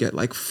where you get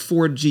like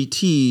Ford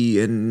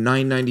GT and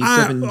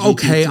 997 GT3s.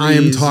 Okay, I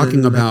am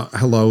talking about,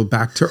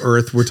 back to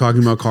earth. We're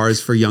talking about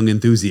cars for young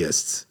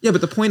enthusiasts. Yeah,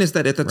 but the point is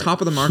that at the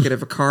top of the market,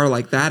 if a car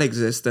like that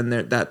exists, then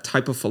that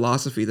type of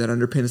philosophy that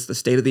underpins the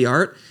state of the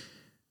art.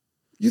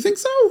 You think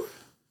so?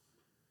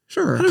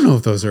 Sure. I don't know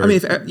if those are. I mean,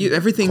 if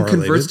everything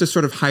converts to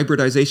sort of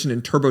hybridization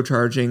and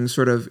turbocharging,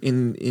 sort of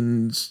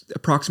in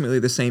approximately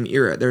the same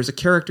era, there's a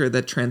character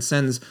that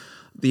transcends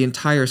the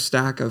entire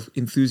stack of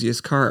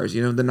enthusiast cars.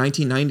 You know, the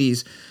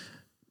 1990s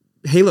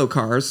Halo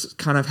cars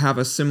kind of have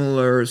a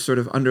similar sort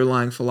of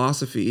underlying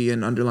philosophy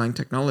and underlying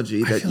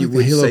technology that you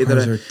would say that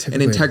an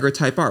Integra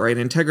Type R, right?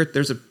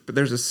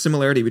 There's a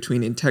similarity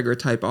between Integra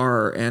Type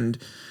R and,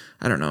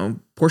 I don't know,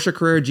 Porsche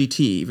Carrera GT,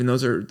 even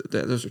those are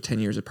 10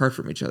 years apart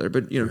from each other.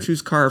 But,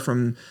 choose car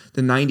from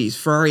the 90s,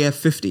 Ferrari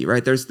F50,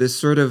 right? There's this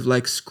sort of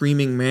like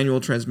screaming manual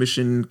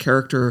transmission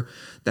character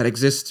that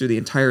exists through the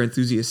entire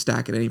enthusiast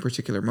stack at any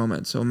particular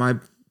moment. So my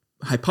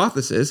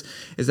hypothesis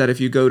is that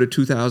if you go to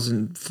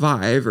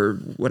 2005 or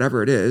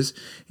whatever it is,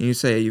 and you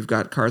say you've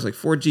got cars like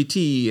Ford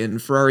GT and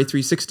Ferrari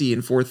 360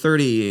 and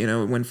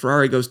 430, when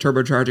Ferrari goes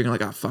turbocharging, you're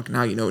like, oh fuck,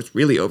 now it's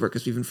really over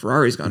because even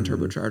Ferrari's gone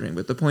turbocharging.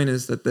 But the point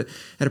is that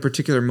at a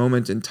particular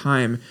moment in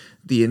time,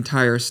 the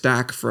entire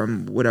stack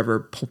from whatever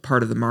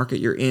part of the market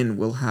you're in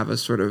will have a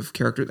sort of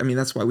character. I mean,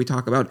 that's why we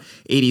talk about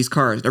 80s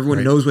cars.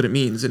 Everyone knows what it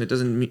means, and it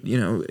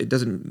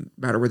doesn't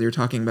matter whether you're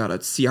talking about a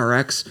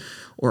CRX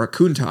or a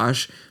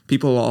Countach.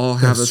 People all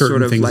have a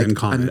sort of like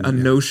a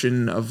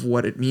notion of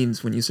what it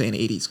means when you say an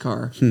 80s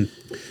car.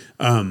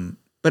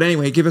 But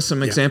anyway, give us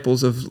some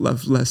examples of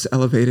less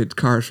elevated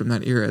cars from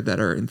that era that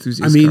are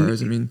enthusiast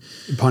cars. I mean,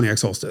 Pontiac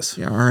Solstice.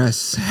 Yeah,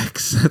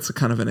 RSX. That's a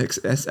kind of an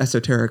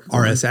esoteric.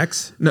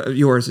 RSX? No,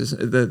 yours is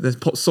the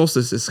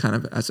Solstice is kind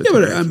of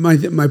esoteric. Yeah,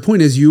 but my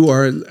point is,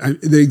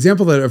 the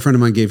example that a friend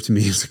of mine gave to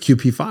me is a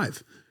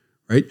QP5.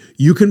 Right,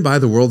 you can buy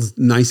the world's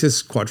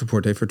nicest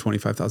Quattroporte for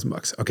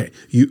 $25,000. Okay,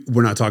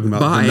 we're not talking about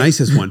the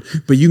nicest one,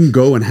 but you can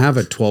go and have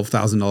a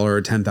 $12,000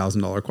 or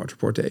 $10,000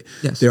 Quattroporte.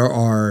 Yes, there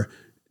are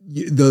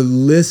the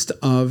list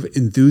of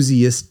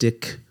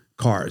enthusiastic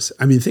cars.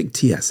 I mean, think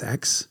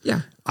TSX,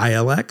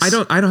 ILX. I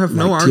don't have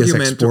no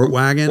argument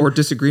Sportwagon or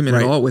disagreement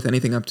at all with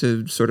anything up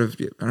to sort of,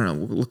 I don't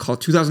know, we'll call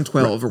it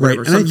 2012 or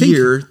whatever. And I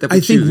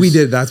think we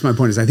did. That's my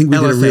point. I think we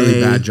did a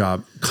really bad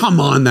job. Come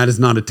on, that is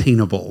not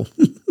attainable.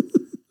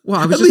 Well,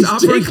 I was At just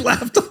least offering. Jake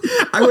laughed.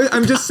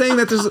 I'm just saying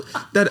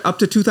that up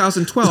to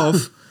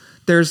 2012,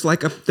 there's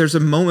like a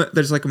moment.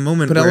 There's like a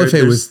moment. But where LFA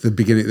there's- was the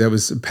beginning. That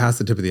was past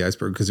the tip of the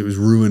iceberg because it was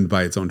ruined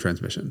by its own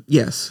transmission.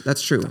 Yes,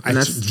 that's true. And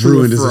that's It's true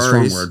ruined of is a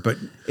strong Ferraris. word, but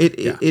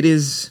It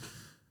is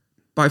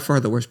by far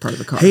the worst part of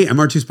the car. hey,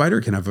 MR2 Spider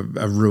can have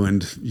a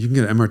ruined. You can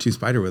get an MR2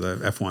 Spider with a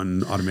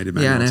F1 automated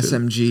manual. yeah, an too.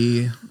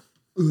 SMG.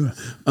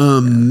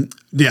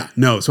 Yeah,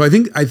 no. So I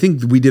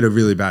think we did a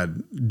really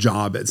bad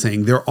job at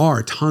saying there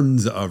are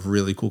tons of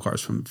really cool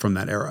cars from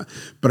that era.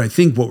 But I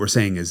think what we're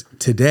saying is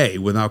today,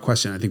 without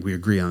question, I think we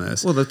agree on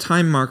this. Well, the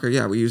time marker,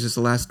 yeah, we use this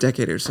the last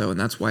decade or so, and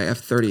that's why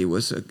F30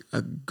 was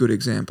a good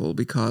example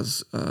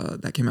because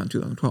that came out in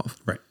 2012.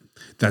 Right.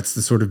 That's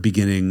the sort of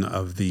beginning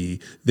of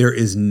there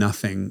is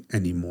nothing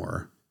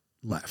anymore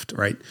left,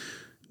 right?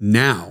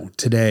 Now,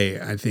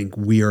 today, I think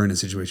we are in a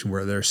situation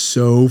where there's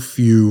so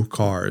few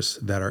cars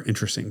that are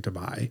interesting to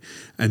buy.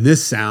 And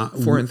this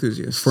For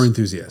enthusiasts. For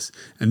enthusiasts.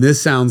 And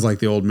this sounds like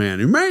the old man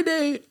in my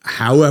day.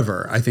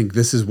 However, I think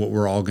this is what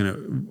we're all going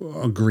to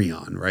agree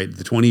on, right?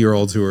 The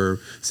 20-year-olds who are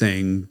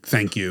saying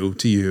thank you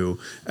to you,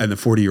 and the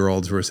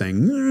 40-year-olds who are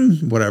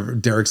saying whatever.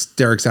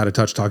 Derek's out of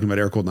touch talking about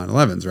air-cooled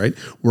 911s, right?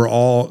 We're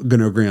all going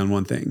to agree on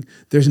one thing.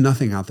 There's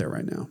nothing out there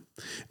right now.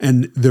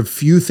 And the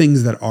few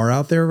things that are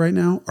out there right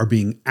now are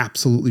being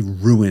absolutely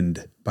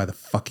ruined by the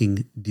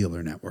fucking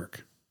dealer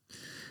network.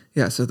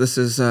 Yeah, so this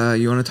is,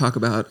 you want to talk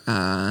about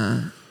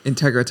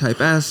Integra Type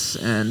S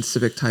and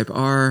Civic Type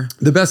R.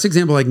 The best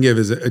example I can give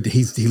is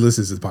he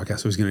listens to the podcast,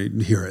 so he's going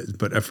to hear it.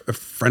 But a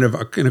friend of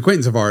an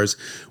acquaintance of ours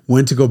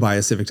went to go buy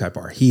a Civic Type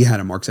R. He had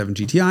a Mark 7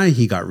 GTI.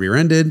 He got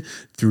rear-ended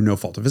through no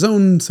fault of his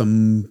own.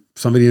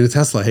 Somebody in a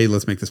Tesla, hey,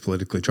 let's make this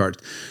politically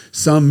charged.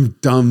 Some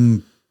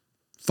dumb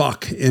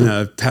fuck in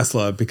a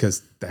Tesla,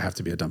 because they have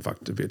to be a dumb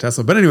fuck to be a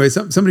Tesla. But anyway,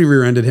 somebody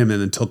rear-ended him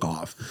and then took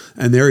off.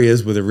 And there he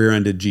is with a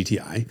rear-ended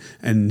GTI.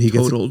 And he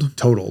gets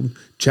totaled.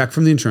 Check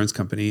from the insurance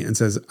company and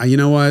says, you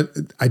know what?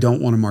 I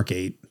don't want a Mark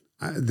 8.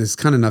 There's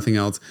kind of nothing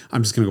else.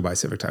 I'm just going to go buy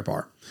Civic Type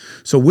R.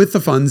 So with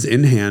the funds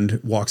in hand,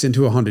 walks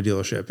into a Honda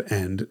dealership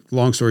and,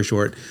 long story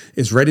short,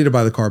 is ready to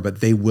buy the car, but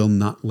they will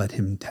not let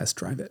him test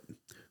drive it.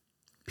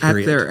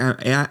 Period.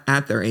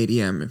 At their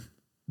ADM.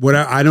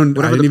 I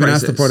didn't even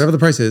ask the whatever the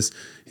price is,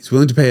 he's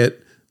willing to pay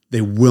it. They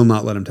will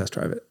not let him test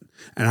drive it.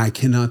 And I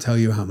cannot tell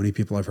you how many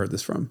people I've heard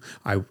this from.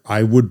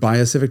 I would buy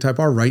a Civic Type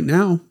R right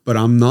now, but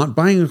I'm not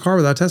buying a car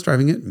without test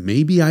driving it.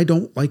 Maybe I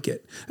don't like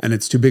it, and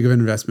it's too big of an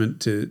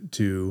investment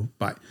to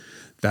buy.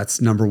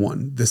 That's number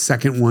one. The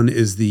second one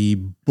is the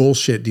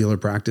bullshit dealer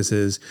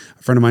practices.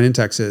 A friend of mine in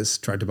Texas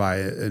tried to buy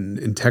an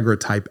Integra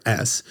Type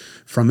S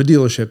from a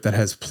dealership that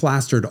has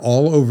plastered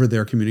all over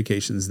their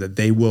communications that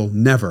they will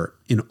never,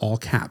 in all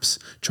caps,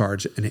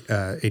 charge an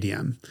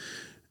ADM.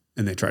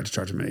 And they tried to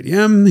charge him an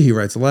ADM. He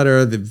writes a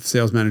letter. The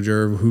sales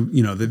manager, who,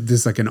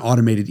 there's like an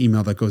automated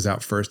email that goes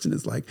out first and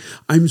is like,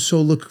 I'm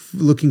so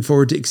looking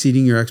forward to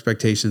exceeding your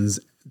expectations.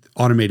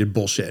 Automated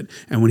bullshit.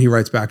 And when he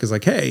writes back, is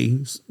like, hey,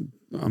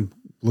 I'm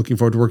looking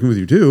forward to working with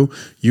you too.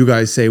 You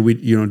guys say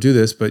you don't do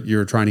this, but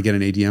you're trying to get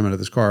an ADM out of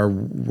this car.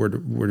 Where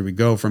do we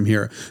go from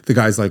here? The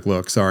guy's like,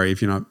 look, sorry,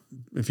 if you don't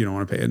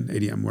want to pay an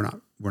ADM,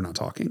 we're not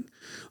talking.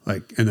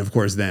 Like, and of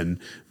course,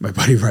 then my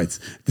buddy writes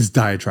this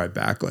diatribe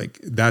back. Like,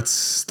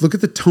 look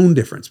at the tone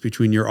difference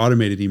between your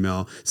automated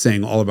email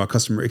saying all about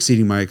customer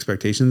exceeding my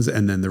expectations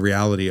and then the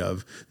reality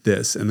of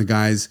this. And the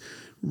guy's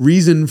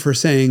reason for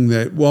saying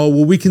that, well,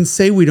 we can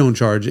say we don't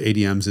charge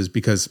ADMs is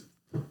because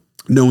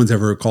no one's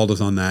ever called us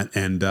on that.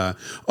 And,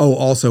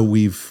 also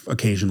we've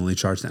occasionally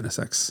charged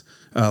NSX,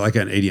 like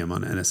an ADM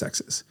on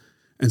NSXs.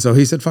 And so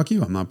he said, fuck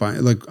you. I'm not buying,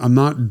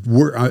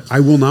 I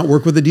will not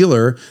work with a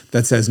dealer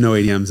that says no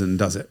ADMs and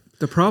does it.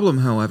 The problem,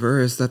 however,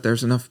 is that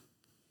there's enough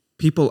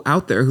people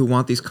out there who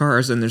want these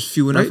cars, and there's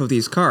few enough of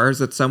these cars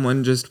that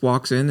someone just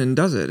walks in and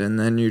does it. And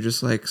then you're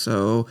just like,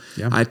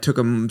 I took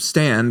a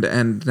stand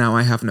and now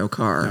I have no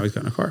car. Now he's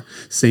got no car.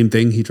 Same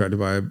thing. He tried to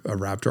buy a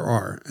Raptor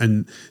R.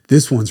 And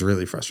this one's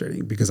really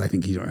frustrating because I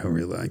think he'll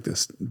really like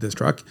this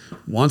truck.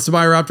 Wants to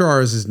buy a Raptor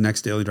R as his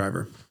next daily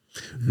driver.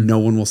 Mm-hmm. No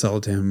one will sell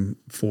it to him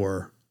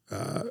for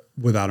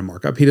without a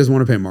markup. He doesn't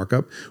want to pay a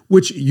markup,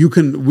 which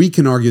we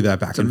can argue that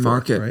back and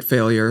forth. It's a market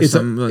failure,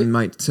 someone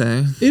might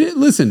say.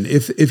 Listen,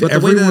 if but the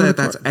way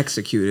that's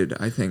executed,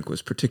 I think,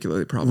 was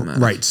particularly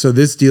problematic. Right. So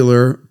this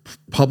dealer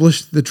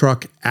published the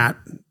truck at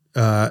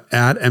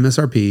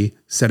MSRP,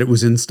 said it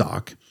was in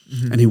stock,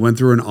 and he went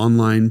through an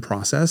online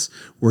process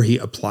where he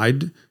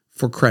applied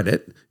for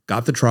credit,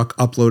 got the truck,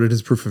 uploaded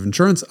his proof of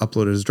insurance,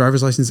 uploaded his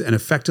driver's license, and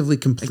effectively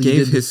completed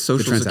gave his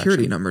social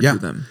security number to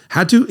them.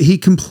 He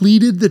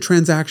completed the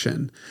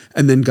transaction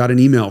and then got an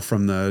email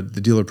from the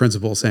dealer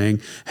principal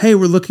saying, hey,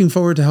 we're looking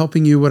forward to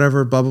helping you,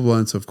 whatever, blah, blah, blah.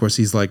 And so, of course,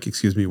 he's like,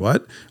 excuse me,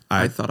 what?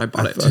 I thought I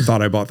bought it. I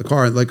thought I bought the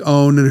car. Like,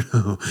 oh,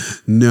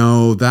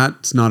 no,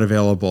 that's not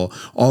available.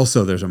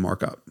 Also, there's a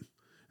markup.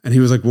 And he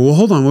was like, well,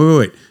 hold on,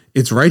 wait.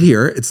 It's right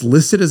here. It's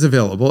listed as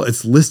available.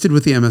 It's listed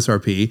with the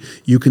MSRP.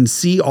 You can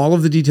see all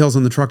of the details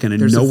on the truck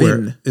and there's nowhere. A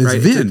VIN, it's right?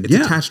 VIN. It's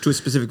attached to a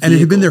specific vehicle. And it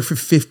had been there for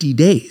 50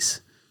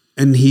 days.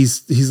 And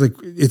he's like,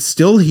 it's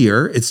still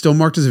here. It's still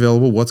marked as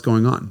available. What's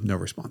going on? No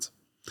response.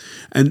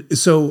 And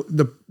so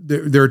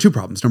there are two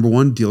problems. Number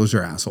one, dealers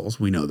are assholes.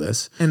 We know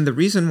this. And the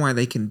reason why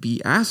they can be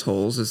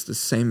assholes is the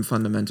same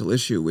fundamental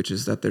issue, which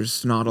is that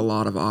there's not a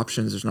lot of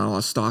options. There's not a lot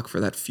of stock for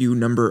that few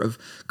number of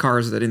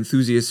cars that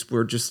enthusiasts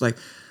were just like,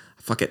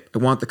 fuck it, I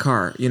want the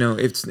car. You know,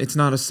 it's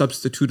not a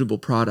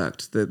substitutable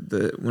product.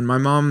 When my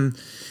mom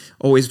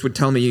always would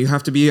tell me, you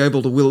have to be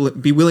able to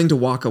be willing to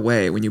walk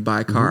away when you buy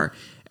a car.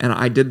 Mm-hmm. And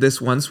I did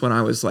this once when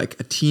I was like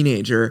a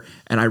teenager,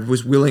 and I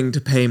was willing to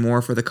pay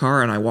more for the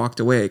car, and I walked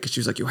away because she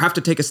was like, "You have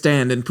to take a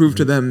stand and prove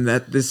to them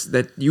that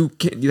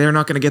they're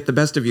not going to get the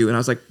best of you." And I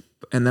was like,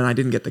 and then I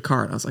didn't get the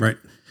car, and I was like,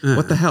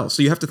 what the hell?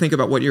 So you have to think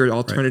about what your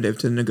alternative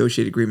to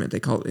negotiated agreement. They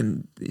call it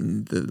in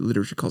the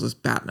literature calls this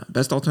BATNA,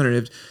 best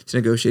alternative to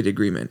negotiated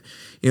agreement.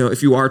 You know,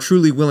 if you are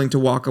truly willing to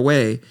walk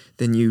away,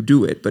 then you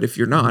do it. But if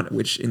you're not,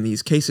 which in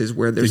these cases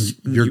where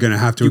you're going to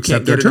have to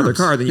accept their terms. You can't get another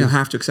car, then you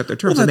have to accept their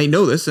terms, and they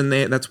know this, and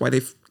that's why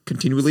they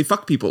continually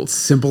fuck people.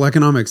 Simple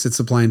economics. It's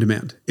supply and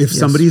demand. If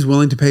somebody's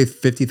willing to pay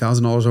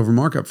 $50,000 over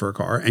markup for a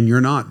car and you're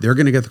not, they're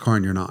going to get the car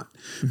and you're not.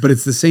 Mm-hmm. But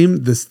it's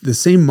the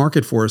same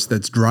market force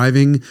that's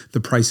driving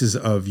the prices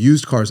of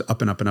used cars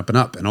up and up and up and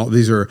up. And all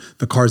these are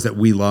the cars that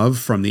we love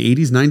from the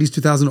 80s, 90s,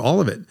 2000.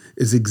 All of it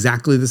is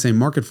exactly the same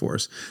market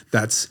force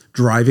that's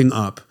driving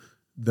up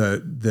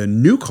the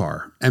new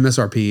car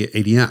MSRP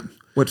ADM.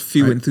 What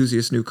few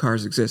enthusiast new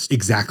cars exist.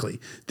 Exactly.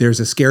 There's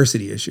a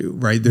scarcity issue,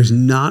 right? There's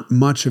not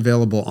much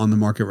available on the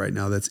market right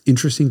now that's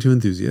interesting to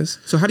enthusiasts.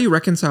 So how do you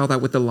reconcile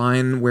that with the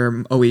line where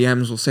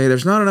OEMs will say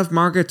there's not enough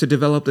market to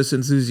develop this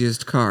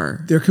enthusiast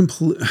car? They're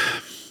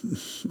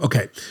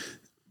okay.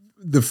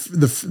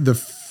 The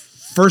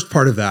first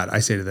part of that I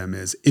say to them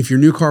is, if your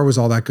new car was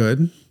all that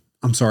good,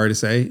 I'm sorry to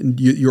say,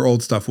 your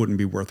old stuff wouldn't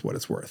be worth what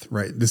it's worth,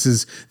 right? This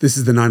is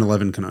the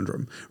 911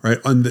 conundrum, right?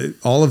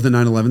 All of the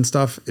 911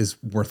 stuff is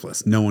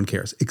worthless. No one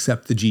cares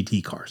except the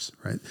GT cars,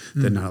 right?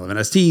 The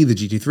 911 ST, the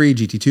GT3,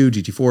 GT2,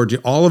 GT4,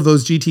 all of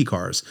those GT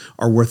cars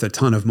are worth a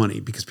ton of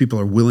money because people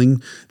are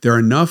willing. There are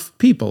enough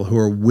people who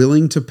are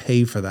willing to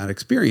pay for that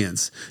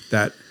experience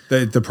that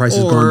the price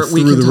has gone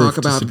through the roof. Or we can talk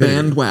about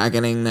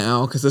bandwagoning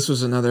now, because this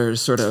was another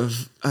sort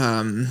of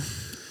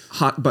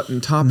hot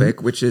button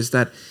topic, which is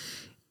that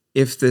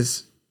if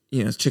this,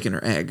 it's chicken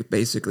or egg,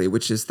 basically,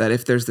 which is that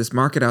if there's this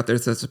market out there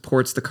that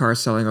supports the car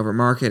selling over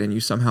market and you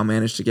somehow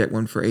manage to get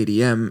one for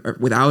ADM or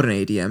without an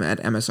ADM at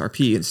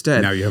MSRP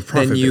instead, now you have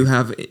profit. Then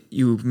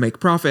you make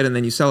profit and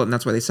then you sell it, and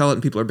that's why they sell it.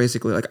 And people are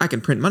basically like, I can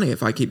print money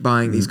if I keep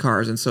buying these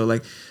cars. And so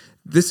like,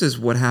 this is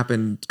what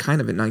happened kind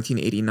of in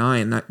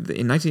 1989. In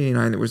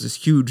 1989, there was this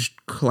huge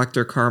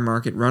collector car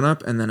market run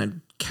up and then a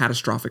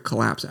catastrophic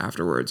collapse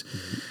afterwards.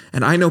 Mm-hmm.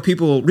 And I know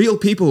real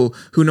people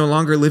who no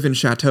longer live in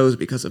chateaus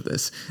because of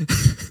this.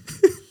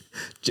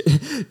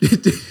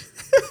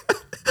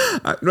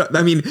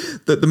 I mean,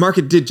 the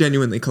market did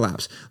genuinely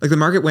collapse. Like the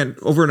market went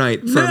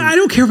overnight from... I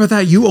don't care about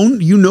that.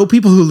 You know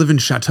people who live in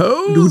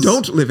chateaus? Who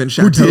don't live in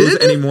chateaus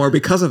anymore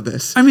because of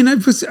this. I mean,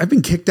 I've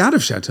been kicked out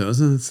of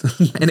chateaus.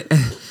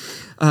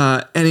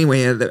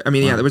 Anyway,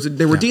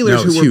 there were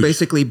dealers who were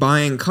basically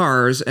buying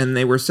cars and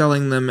they were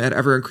selling them at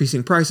ever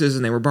increasing prices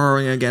and they were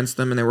borrowing against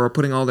them and they were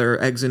putting all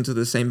their eggs into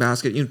the same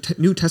basket.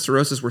 New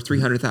Testarossas were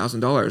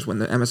 $300,000 when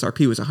the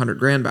MSRP was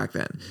 $100,000 back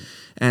then,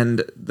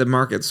 and the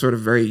market sort of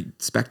very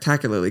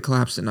spectacularly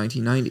collapsed in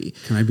 1990.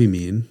 Can I be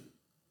mean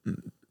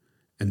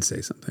and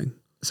say something?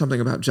 Something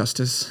about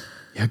justice.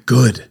 Yeah,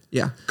 good.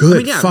 Yeah.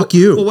 Good. Fuck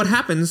you. Well, what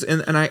happens,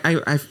 and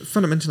I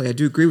fundamentally, I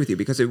do agree with you,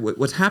 because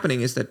what's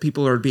happening is that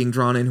people are being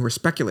drawn in who are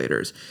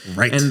speculators.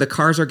 Right. And the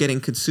cars are getting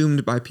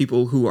consumed by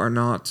people who are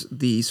not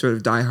the sort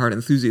of diehard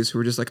enthusiasts who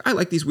are just like, I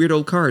like these weird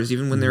old cars,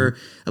 even when they're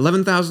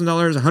 $11,000,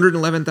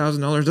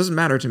 $111,000, doesn't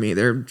matter to me.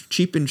 They're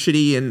cheap and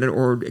shitty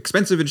or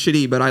expensive and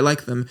shitty, but I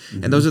like them.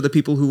 Mm-hmm. And those are the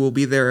people who will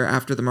be there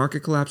after the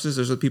market collapses.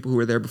 Those are the people who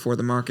were there before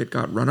the market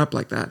got run up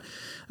like that.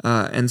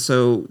 And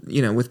so,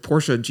 with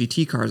Porsche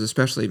GT cars,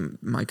 especially,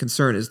 my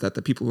concern is that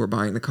the people who are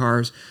buying the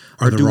cars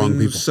are the doing wrong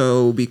people.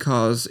 So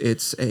because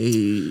it's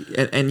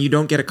and you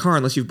don't get a car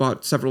unless you've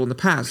bought several in the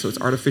past. So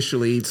it's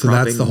artificially so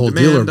that's the whole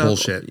dealer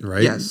bullshit,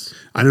 right? Yes.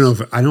 I don't know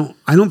if I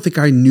don't think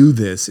I knew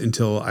this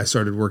until I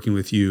started working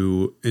with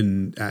you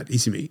at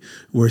ECME.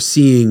 We're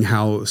seeing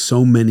how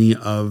so many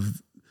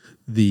of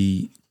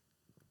the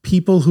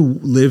people who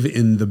live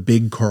in the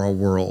big car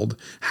world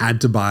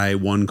had to buy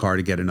one car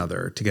to get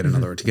another, to get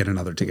another, to get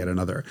another, to get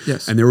another.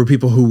 Yes. And there were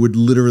people who would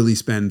literally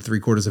spend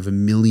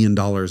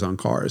 $750,000 on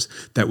cars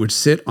that would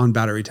sit on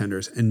battery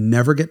tenders and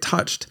never get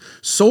touched,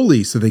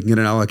 solely so they can get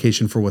an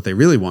allocation for what they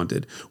really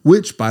wanted,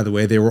 which, by the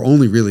way, they were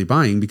only really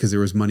buying because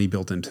there was money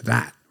built into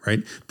that,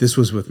 right? This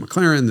was with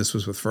McLaren, this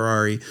was with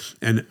Ferrari,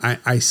 and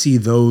I see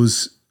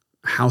those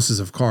houses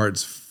of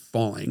cards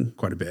falling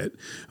quite a bit,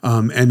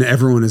 and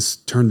everyone has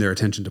turned their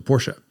attention to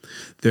Porsche.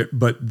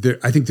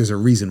 I think there's a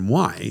reason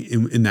why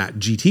in that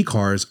GT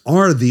cars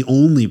are the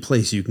only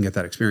place you can get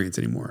that experience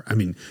anymore. I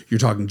mean, you're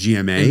talking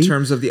GMA. In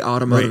terms of the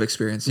automotive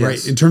experience, yes.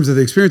 Right. In terms of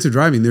the experience of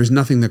driving, there's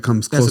nothing that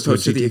comes close As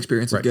opposed to to the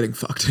experience of getting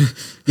fucked.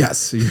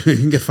 Yes, you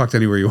can get fucked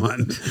anywhere you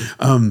want.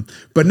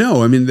 But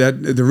no, I mean,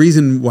 that the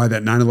reason why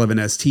that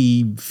 911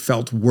 ST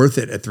felt worth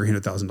it at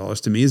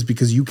 $300,000 to me is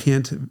because you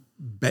can't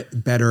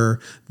better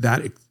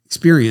that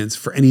experience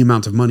for any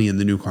amount of money in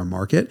the new car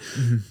market.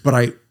 But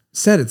I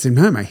said at the same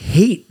time, I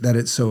hate that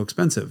it's so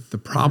expensive. The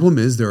problem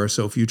is there are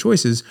so few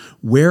choices.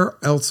 Where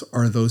else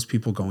are those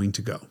people going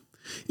to go?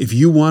 If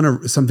you want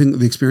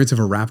the experience of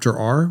a Raptor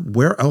R,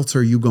 where else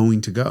are you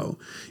going to go?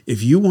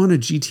 If you want a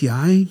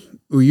GTI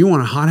or you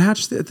want a hot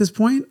hatch at this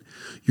point,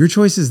 your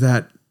choice is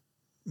that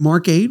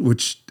Mark 8,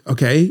 which,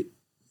 okay,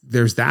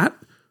 there's that,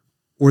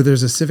 or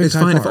there's a Civic It's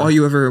Type fine R. if all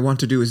you ever want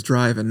to do is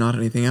drive and not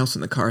anything else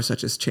in the car,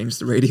 such as change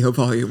the radio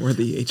volume or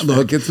the HVAC.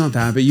 Look, it's not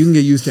that, but you can get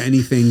used to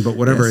anything, but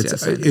whatever.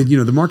 Yes,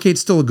 The Mark 8's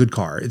still a good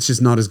car. It's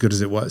just not as good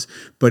as it was.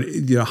 But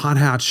the hot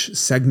hatch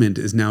segment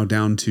is now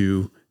down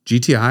to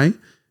GTI,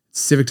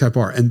 Civic Type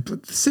R, and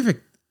the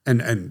Civic and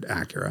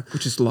Acura,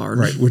 which is large,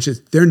 right? Which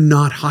is they're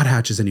not hot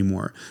hatches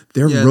anymore.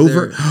 They're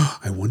Rover.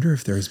 I wonder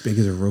if they're as big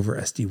as a Rover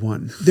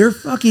SD1. They're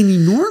fucking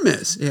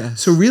enormous. Yeah.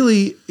 So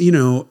really,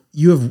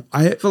 you have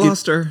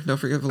Veloster. Don't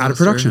forget Veloster. Out of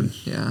production.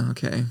 Yeah.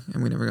 Okay.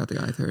 And we never got the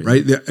i30.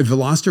 Right. The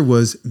Veloster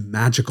was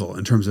magical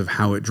in terms of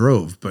how it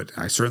drove, but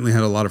I certainly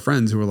had a lot of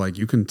friends who were like,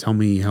 "You can tell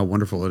me how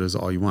wonderful it is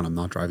all you want. I'm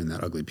not driving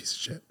that ugly piece of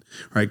shit."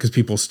 Right, because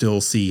people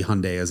still see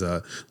Hyundai as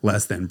a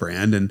less than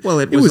brand, and it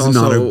was also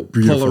not a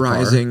beautiful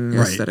polarizing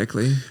car.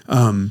 aesthetically.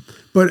 Right.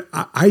 But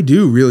I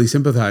do really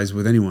sympathize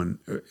with anyone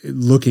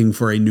looking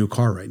for a new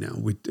car right now.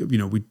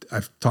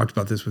 I've talked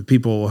about this with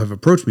people who have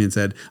approached me and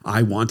said,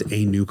 "I want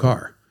a new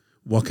car.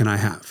 What can I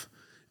have?"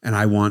 And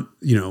I want,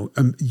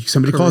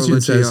 somebody calls you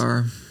and says,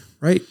 GR.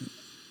 right.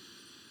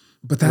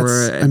 But that's,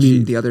 or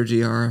the other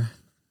GR,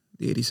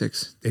 the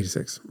 86.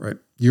 86, right.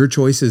 Your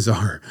choices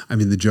are,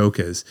 the joke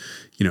is,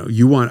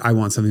 I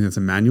want something that's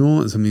a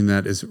manual and something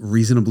that is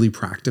reasonably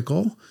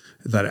practical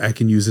that I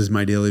can use as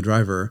my daily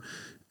driver,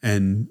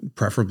 and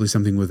preferably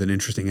something with an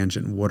interesting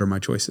engine. What are my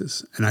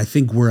choices? And I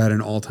think we're at an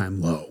all-time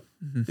low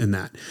in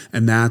that.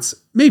 And that's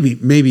maybe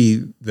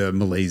the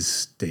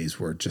Malaise days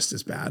were just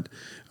as bad.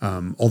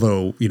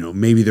 Although,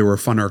 maybe there were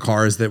funner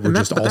cars that were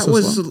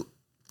also slow.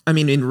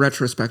 In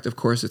retrospect, of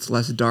course, it's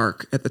less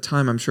dark. At the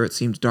time, I'm sure it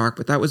seemed dark,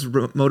 but that was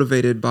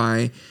motivated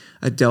by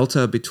a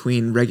delta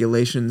between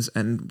regulations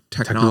and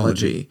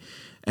technology.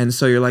 And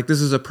so you're like, this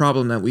is a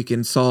problem that we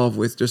can solve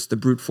with just the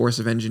brute force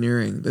of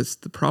engineering.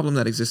 The problem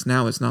that exists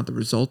now is not the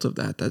result of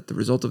that. That the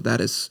result of that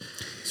is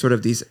sort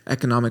of these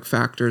economic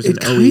factors and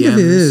OEMs. It kind of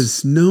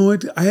is. No,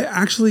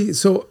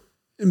 so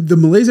the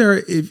Malaise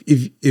era,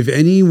 if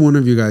any one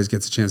of you guys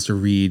gets a chance to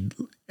read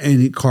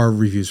any car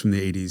reviews from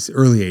the 80s,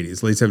 early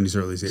 80s, late 70s,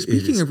 early 80s.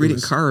 Speaking of reading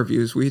car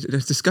reviews, we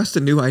discussed a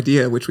new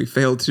idea which we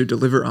failed to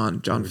deliver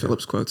on, John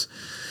Phillips quotes.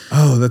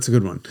 Oh, that's a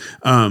good one.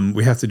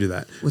 We have to do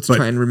that. Let's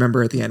try and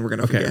remember at the end. We're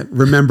going to forget.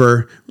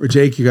 Remember,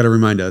 Jake, you got to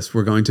remind us.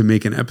 We're going to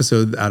make an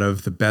episode out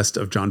of the best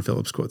of John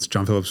Phillips quotes.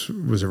 John Phillips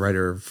was a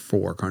writer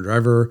for Car and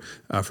Driver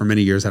for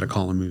many years, had a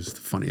column. He was the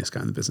funniest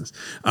guy in the business.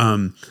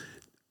 What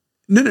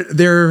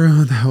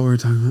the hell were we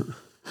talking about?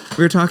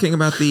 We were talking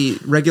about the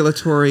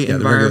regulatory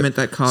environment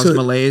that caused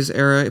Malaise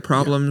era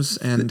problems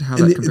and how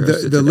that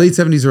compares to the today. late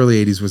 70s,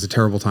 early 80s was a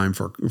terrible time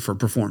for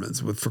performance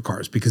for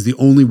cars, because the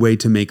only way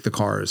to make the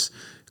cars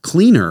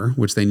cleaner,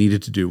 which they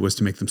needed to do, was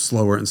to make them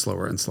slower and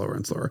slower and slower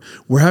and slower.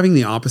 We're having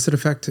the opposite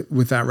effect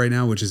with that right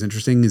now, which is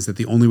interesting, is that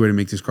the only way to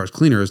make these cars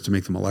cleaner is to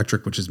make them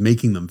electric, which is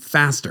making them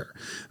faster.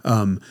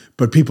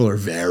 But people are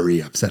very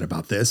upset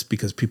about this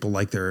because people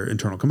like their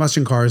internal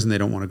combustion cars and they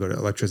don't want to go to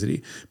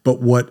electricity.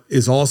 But what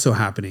is also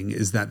happening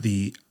is that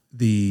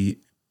the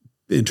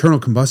internal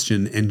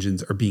combustion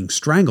engines are being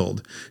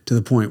strangled to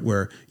the point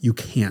where you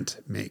can't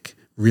make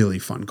really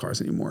fun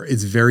cars anymore.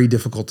 It's very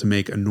difficult to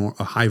make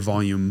a high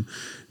volume,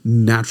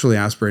 naturally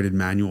aspirated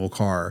manual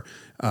car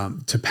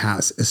to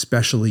pass,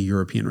 especially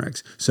European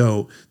regs.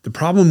 So the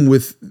problem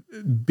with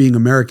being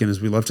American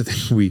is we love to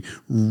think we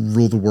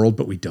rule the world,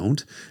 but we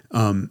don't.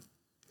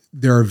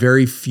 There are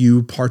very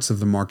few parts of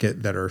the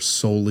market that are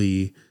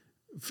solely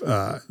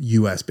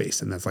US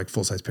based, and that's like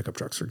full-size pickup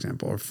trucks, for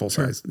example, or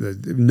full-size.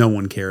 No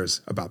one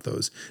cares about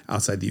those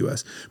outside the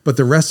US. But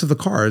the rest of the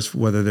cars,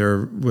 whether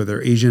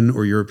they're Asian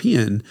or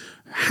European,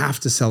 have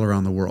to sell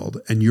around the world.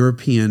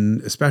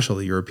 And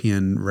especially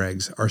European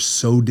regs, are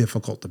so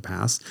difficult to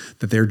pass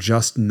that they're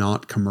just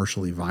not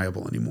commercially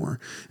viable anymore.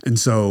 And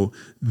so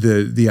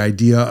the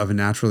idea of a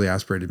naturally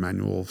aspirated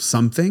manual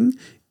something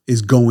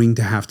is going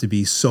to have to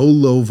be so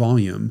low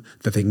volume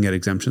that they can get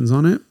exemptions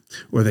on it,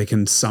 or they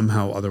can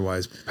somehow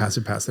otherwise pass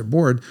it past their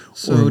board.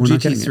 So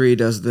GT3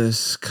 does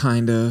this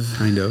kind of.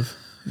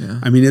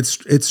 Yeah. I mean,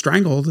 it's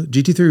strangled.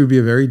 GT3 would be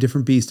a very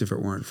different beast if it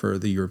weren't for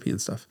the European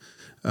stuff.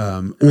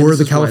 or this the is why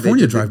they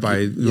California did the- drive-by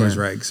noise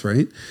yeah. regs,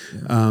 right?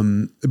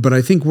 But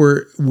I think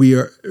we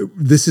are.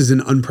 This is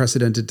an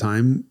unprecedented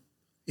time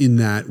in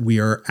that we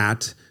are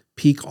at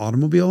peak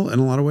automobile in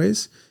a lot of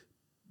ways.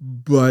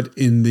 But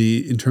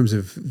in terms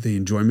of the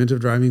enjoyment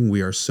of driving,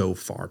 we are so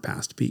far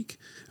past peak,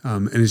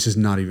 and it's just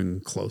not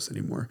even close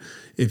anymore.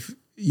 If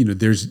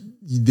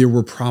there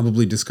were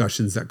probably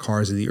discussions that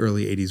cars in the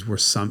early '80s were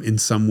in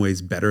some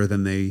ways better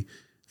than they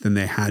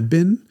had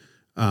been.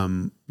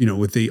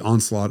 With the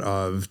onslaught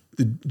of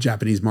the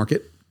Japanese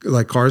market,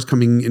 like cars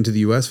coming into the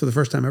US for the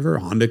first time ever,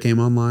 Honda came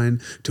online,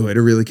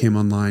 Toyota really came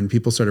online.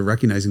 People started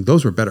recognizing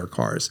those were better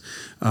cars.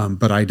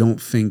 But I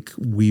don't think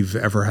we've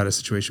ever had a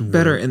situation where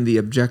Better in the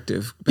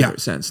objective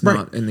sense, right.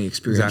 not in the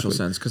experiential Exactly.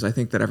 sense. Because I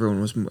think that everyone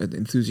was,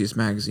 enthusiast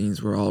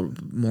magazines were all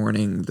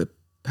mourning the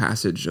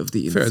passage of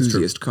the Fair, it's true.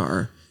 enthusiast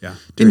car. Yeah.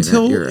 during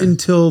that era.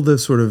 Until the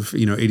sort of,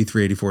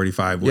 83, 84,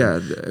 85. Yeah,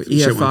 when the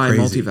shit went EFI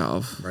crazy.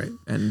 multivalve, Right.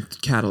 and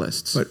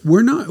catalysts. But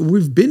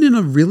we've been in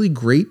a really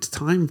great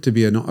time to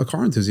be a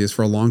car enthusiast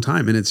for a long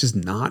time. And it's just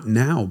not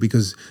now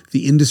because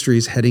the industry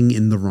is heading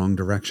in the wrong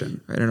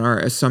direction. Right, and our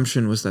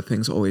assumption was that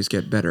things always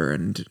get better,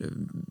 and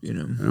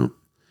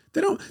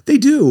They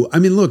do. I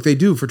mean, look, they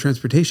do for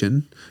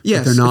transportation. yes,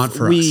 but they're not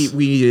for us.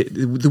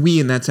 The we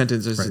in that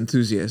sentence is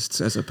enthusiasts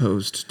as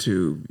opposed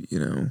to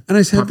And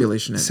I said,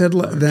 population.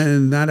 that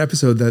in that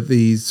episode that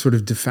the sort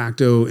of de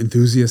facto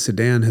enthusiast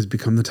sedan has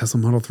become the Tesla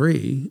Model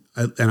 3.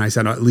 And I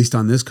said, at least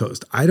on this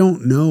coast. I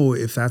don't know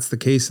if that's the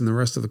case in the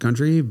rest of the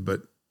country,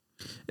 but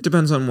It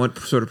depends on what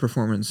sort of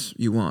performance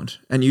you want,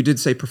 and you did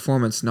say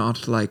performance,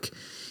 not like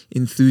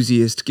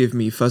enthusiast. Give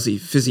me fizzy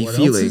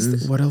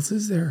feelings. what else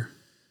is there?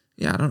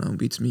 Yeah, I don't know.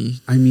 Beats me.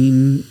 I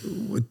mean,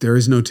 there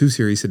is no 2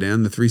 Series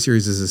sedan. The 3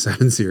 Series is a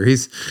 7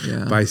 Series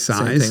Yeah, by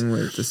size. Same thing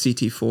with the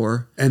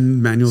CT4.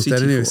 And manual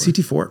CT4. anyway,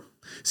 CT4.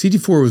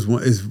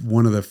 CT4 is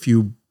one of the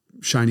few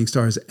shining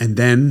stars. And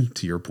then,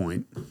 to your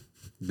point,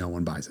 no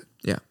one buys it.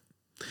 Yeah,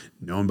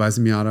 No one buys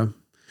the Miata.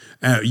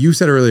 You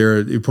said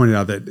earlier, you pointed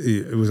out that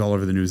it was all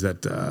over the news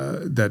that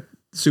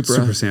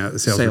Supra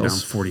sales were down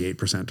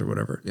 48% or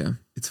whatever. Yeah,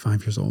 It's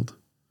 5 years old.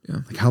 yeah,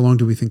 Like, how long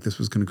do we think this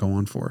was going to go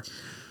on for?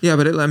 yeah.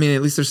 But at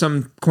least there's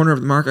some corner of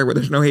the market where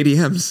there's no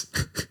ADMs.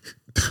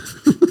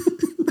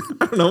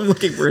 I don't know. I'm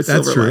looking for a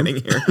silver true.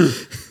 lining here.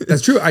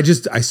 That's true. I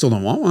still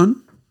don't want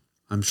one.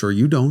 I'm sure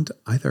you don't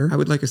either. I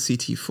would like a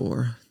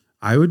CT4.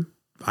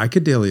 I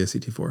could daily a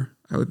CT4.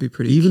 I would be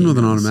pretty Even keen with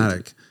an on a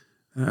automatic.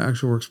 It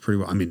actually works pretty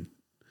well. I mean,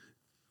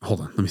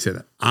 hold on. Let me say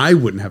that. I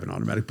wouldn't have an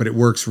automatic, but it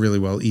works really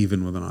well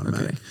even with an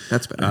automatic. Okay,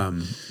 that's better.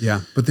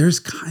 Yeah, but there's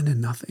kind of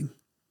nothing.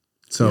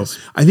 So Yes.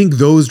 I think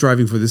those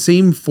driving for the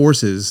same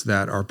forces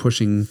that are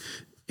pushing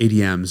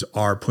ADMs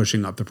are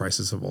pushing up the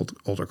prices of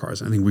older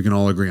cars. I think we can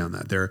all agree on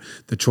that.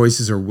 The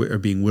choices are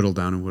being whittled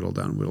down and whittled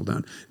down and whittled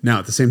down. Now,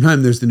 at the same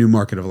time, there's the new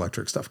market of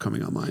electric stuff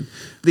coming online.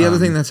 The other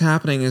thing that's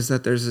happening is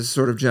that there's this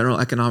sort of general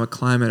economic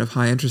climate of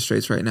high interest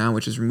rates right now,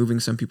 which is removing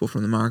some people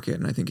from the market.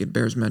 And I think it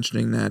bears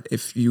mentioning that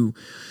if you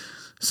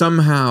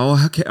somehow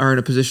are in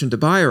a position to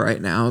buy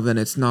right now, then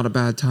it's not a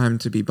bad time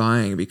to be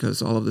buying,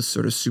 because all of this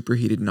sort of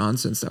superheated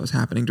nonsense that was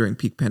happening during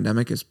peak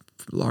pandemic is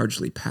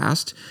largely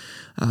past.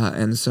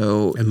 And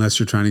so, Unless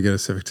you're trying to get a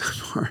Civic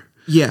Type R.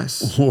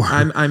 yes, Or-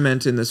 I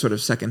meant in the sort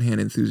of secondhand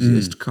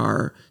enthusiast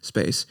car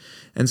space.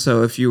 And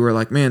so if you were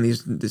like, man,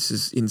 this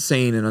is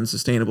insane and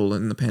unsustainable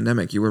in the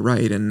pandemic, you were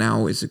right. And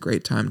now is a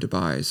great time to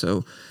buy.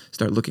 So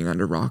start looking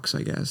under rocks,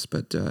 I guess.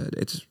 But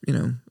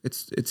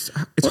it's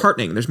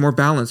heartening. There's more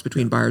balance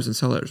between buyers and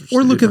sellers.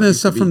 Or look at the the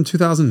stuff from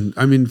 2000.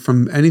 I mean,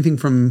 from anything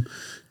from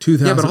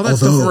 2000. Yeah, but all that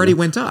stuff already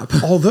went up.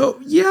 Although,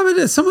 yeah,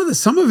 but some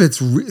of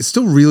it's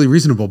still really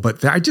reasonable.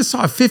 But I just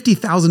saw a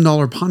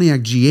 $50,000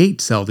 Pontiac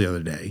G8 sell the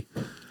other day.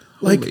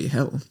 Holy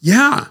hell.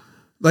 Yeah.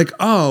 Like,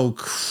 oh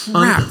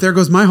crap! There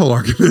goes my whole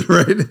argument,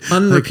 right?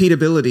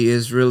 Unrepeatability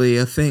is really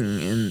a thing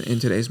in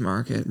today's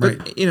market. But,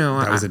 Right.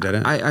 that was a dead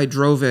end. I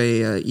drove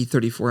a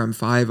E34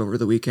 M5 over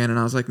the weekend, and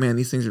I was like, man,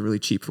 these things are really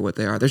cheap for what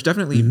they are. There's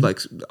definitely Mm-hmm. like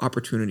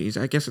opportunities.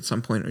 I guess at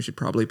some point we should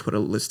probably put a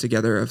list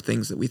together of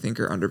things that we think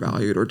are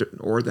undervalued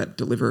or that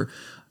deliver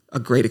a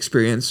great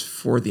experience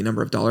for the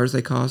number of dollars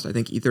they cost. I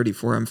think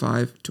E34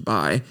 M5 to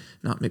buy,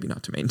 maybe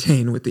not to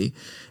maintain with the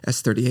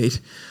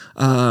S38,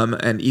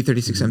 and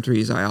E36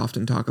 M3s. I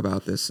often talk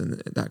about this and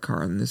that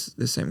car in this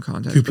same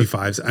context. Two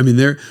P5s. I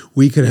mean,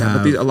 we could Yeah,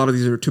 have. but a lot of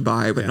these are to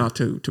buy, but not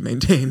to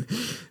maintain.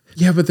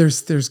 Yeah, but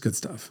there's good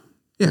stuff.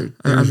 Yeah,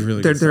 There's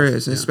really good there stuff.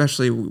 is, Yeah.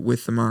 especially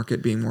with the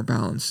market being more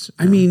balanced.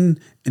 I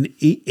mean, an with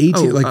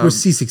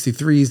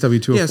C63s,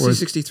 W204s. Yeah,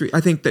 C63.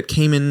 I think that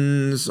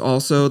Cayman's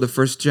also the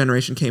first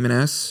generation Cayman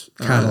S,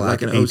 Cadillac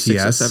like an ATS,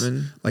 06,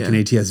 07. like an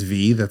ATS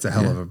V. That's a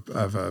hell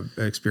of a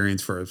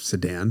experience for a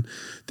sedan.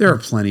 There are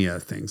plenty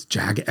of things.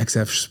 Jag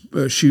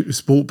XF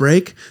Sport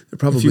Brake. There are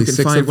probably If you can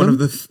 6 find of one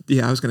them. of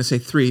the, I was going to say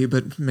 3,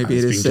 but maybe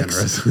I it was is being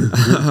 6.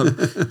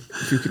 generous.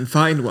 If you can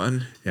find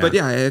one, But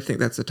yeah, I think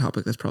that's a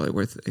topic that's probably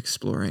worth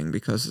exploring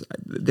because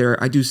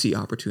I do see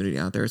opportunity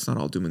out there. It's not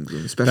all doom and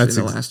gloom, especially in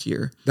the last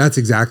year. That's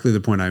exactly the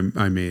point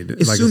I made.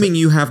 Assuming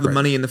you have the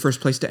money in the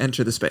first place to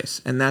enter the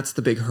space. And that's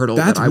the big hurdle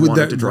that I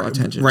wanted to draw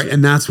attention to. Right.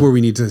 And that's where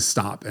we need to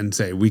stop and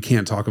say, we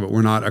can't talk about,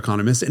 we're not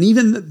economists. And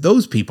even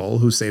those people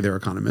who say they're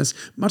economists,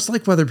 much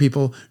like weather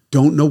people,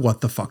 don't know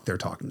what the fuck they're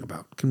talking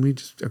about. Can we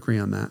just agree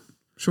on that?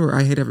 Sure.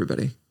 I hate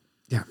everybody.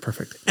 Yeah,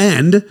 perfect.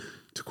 And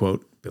to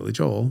quote Billy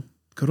Joel,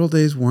 good old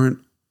days weren't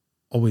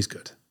always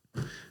good.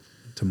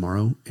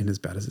 Tomorrow ain't as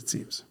bad as it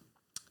seems.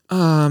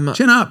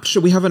 Chin up.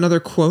 Should we have another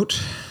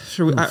quote?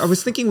 I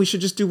was thinking we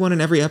should just do one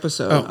in every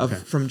episode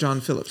from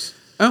John Phillips.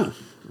 Oh,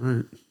 all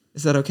right.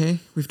 Is that okay?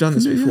 We've done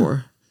this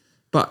before.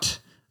 But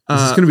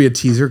is this going to be a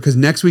teaser? Because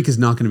next week is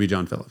not going to be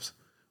John Phillips.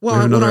 Well,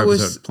 we have another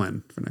episode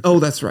planned for next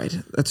week. That's right.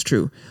 That's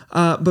true.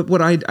 But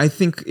what I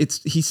think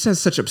he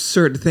says such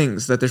absurd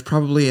things that there's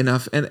probably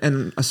enough,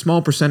 and a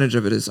small percentage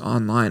of it is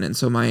online. And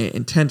so my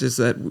intent is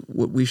that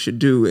what we should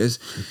do is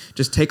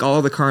just take all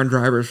of the car and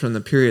drivers from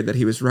the period that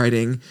he was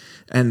writing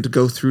and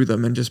go through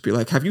them and just be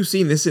like, have you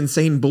seen this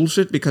insane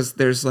bullshit? Because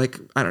there's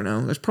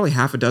there's probably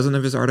half a dozen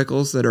of his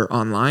articles that are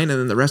online, and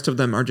then the rest of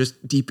them are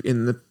just deep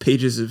in the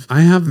pages of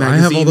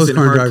magazines all those in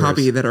car and hard drivers.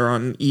 copy that are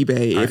on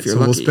eBay if you're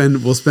lucky.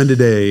 We'll spend a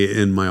day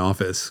in my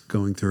office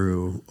going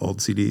through old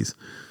CDs.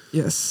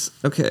 Yes.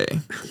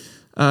 Okay.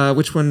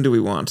 Which one do we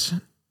want?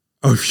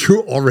 Oh,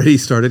 you already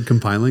started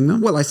compiling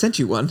them? Well, I sent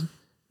you one.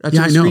 I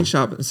know.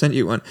 Screenshot and sent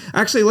you one.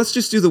 Actually, let's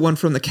just do the one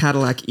from the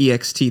Cadillac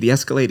EXT, the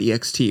Escalade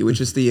EXT,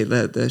 which is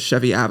the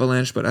Chevy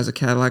Avalanche, but as a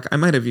Cadillac. I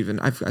might have even,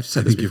 I've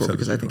said this before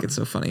because I think it's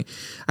so funny.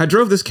 I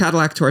drove this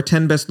Cadillac to our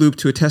 10 best loop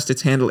to attest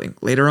its handling.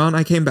 Later on,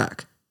 I came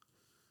back.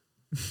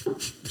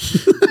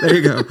 There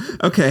you go.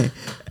 Okay.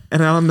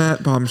 And on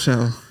that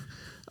bombshell,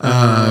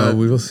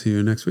 we will see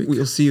you next week. We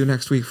will see you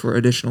next week for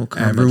additional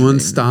car Everyone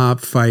budgeting. stop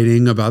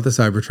fighting about the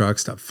Cybertruck.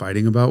 Stop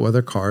fighting about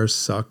whether cars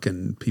suck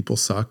and people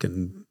suck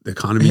and the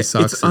economy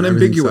sucks. It's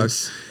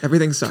unambiguous.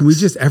 Everything sucks. Can we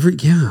just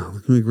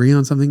can we agree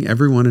on something?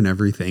 Everyone and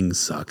everything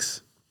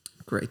sucks.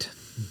 Great.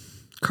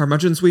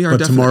 Carmudgeons we are But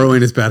definitely. tomorrow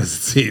ain't as bad as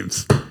it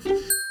seems.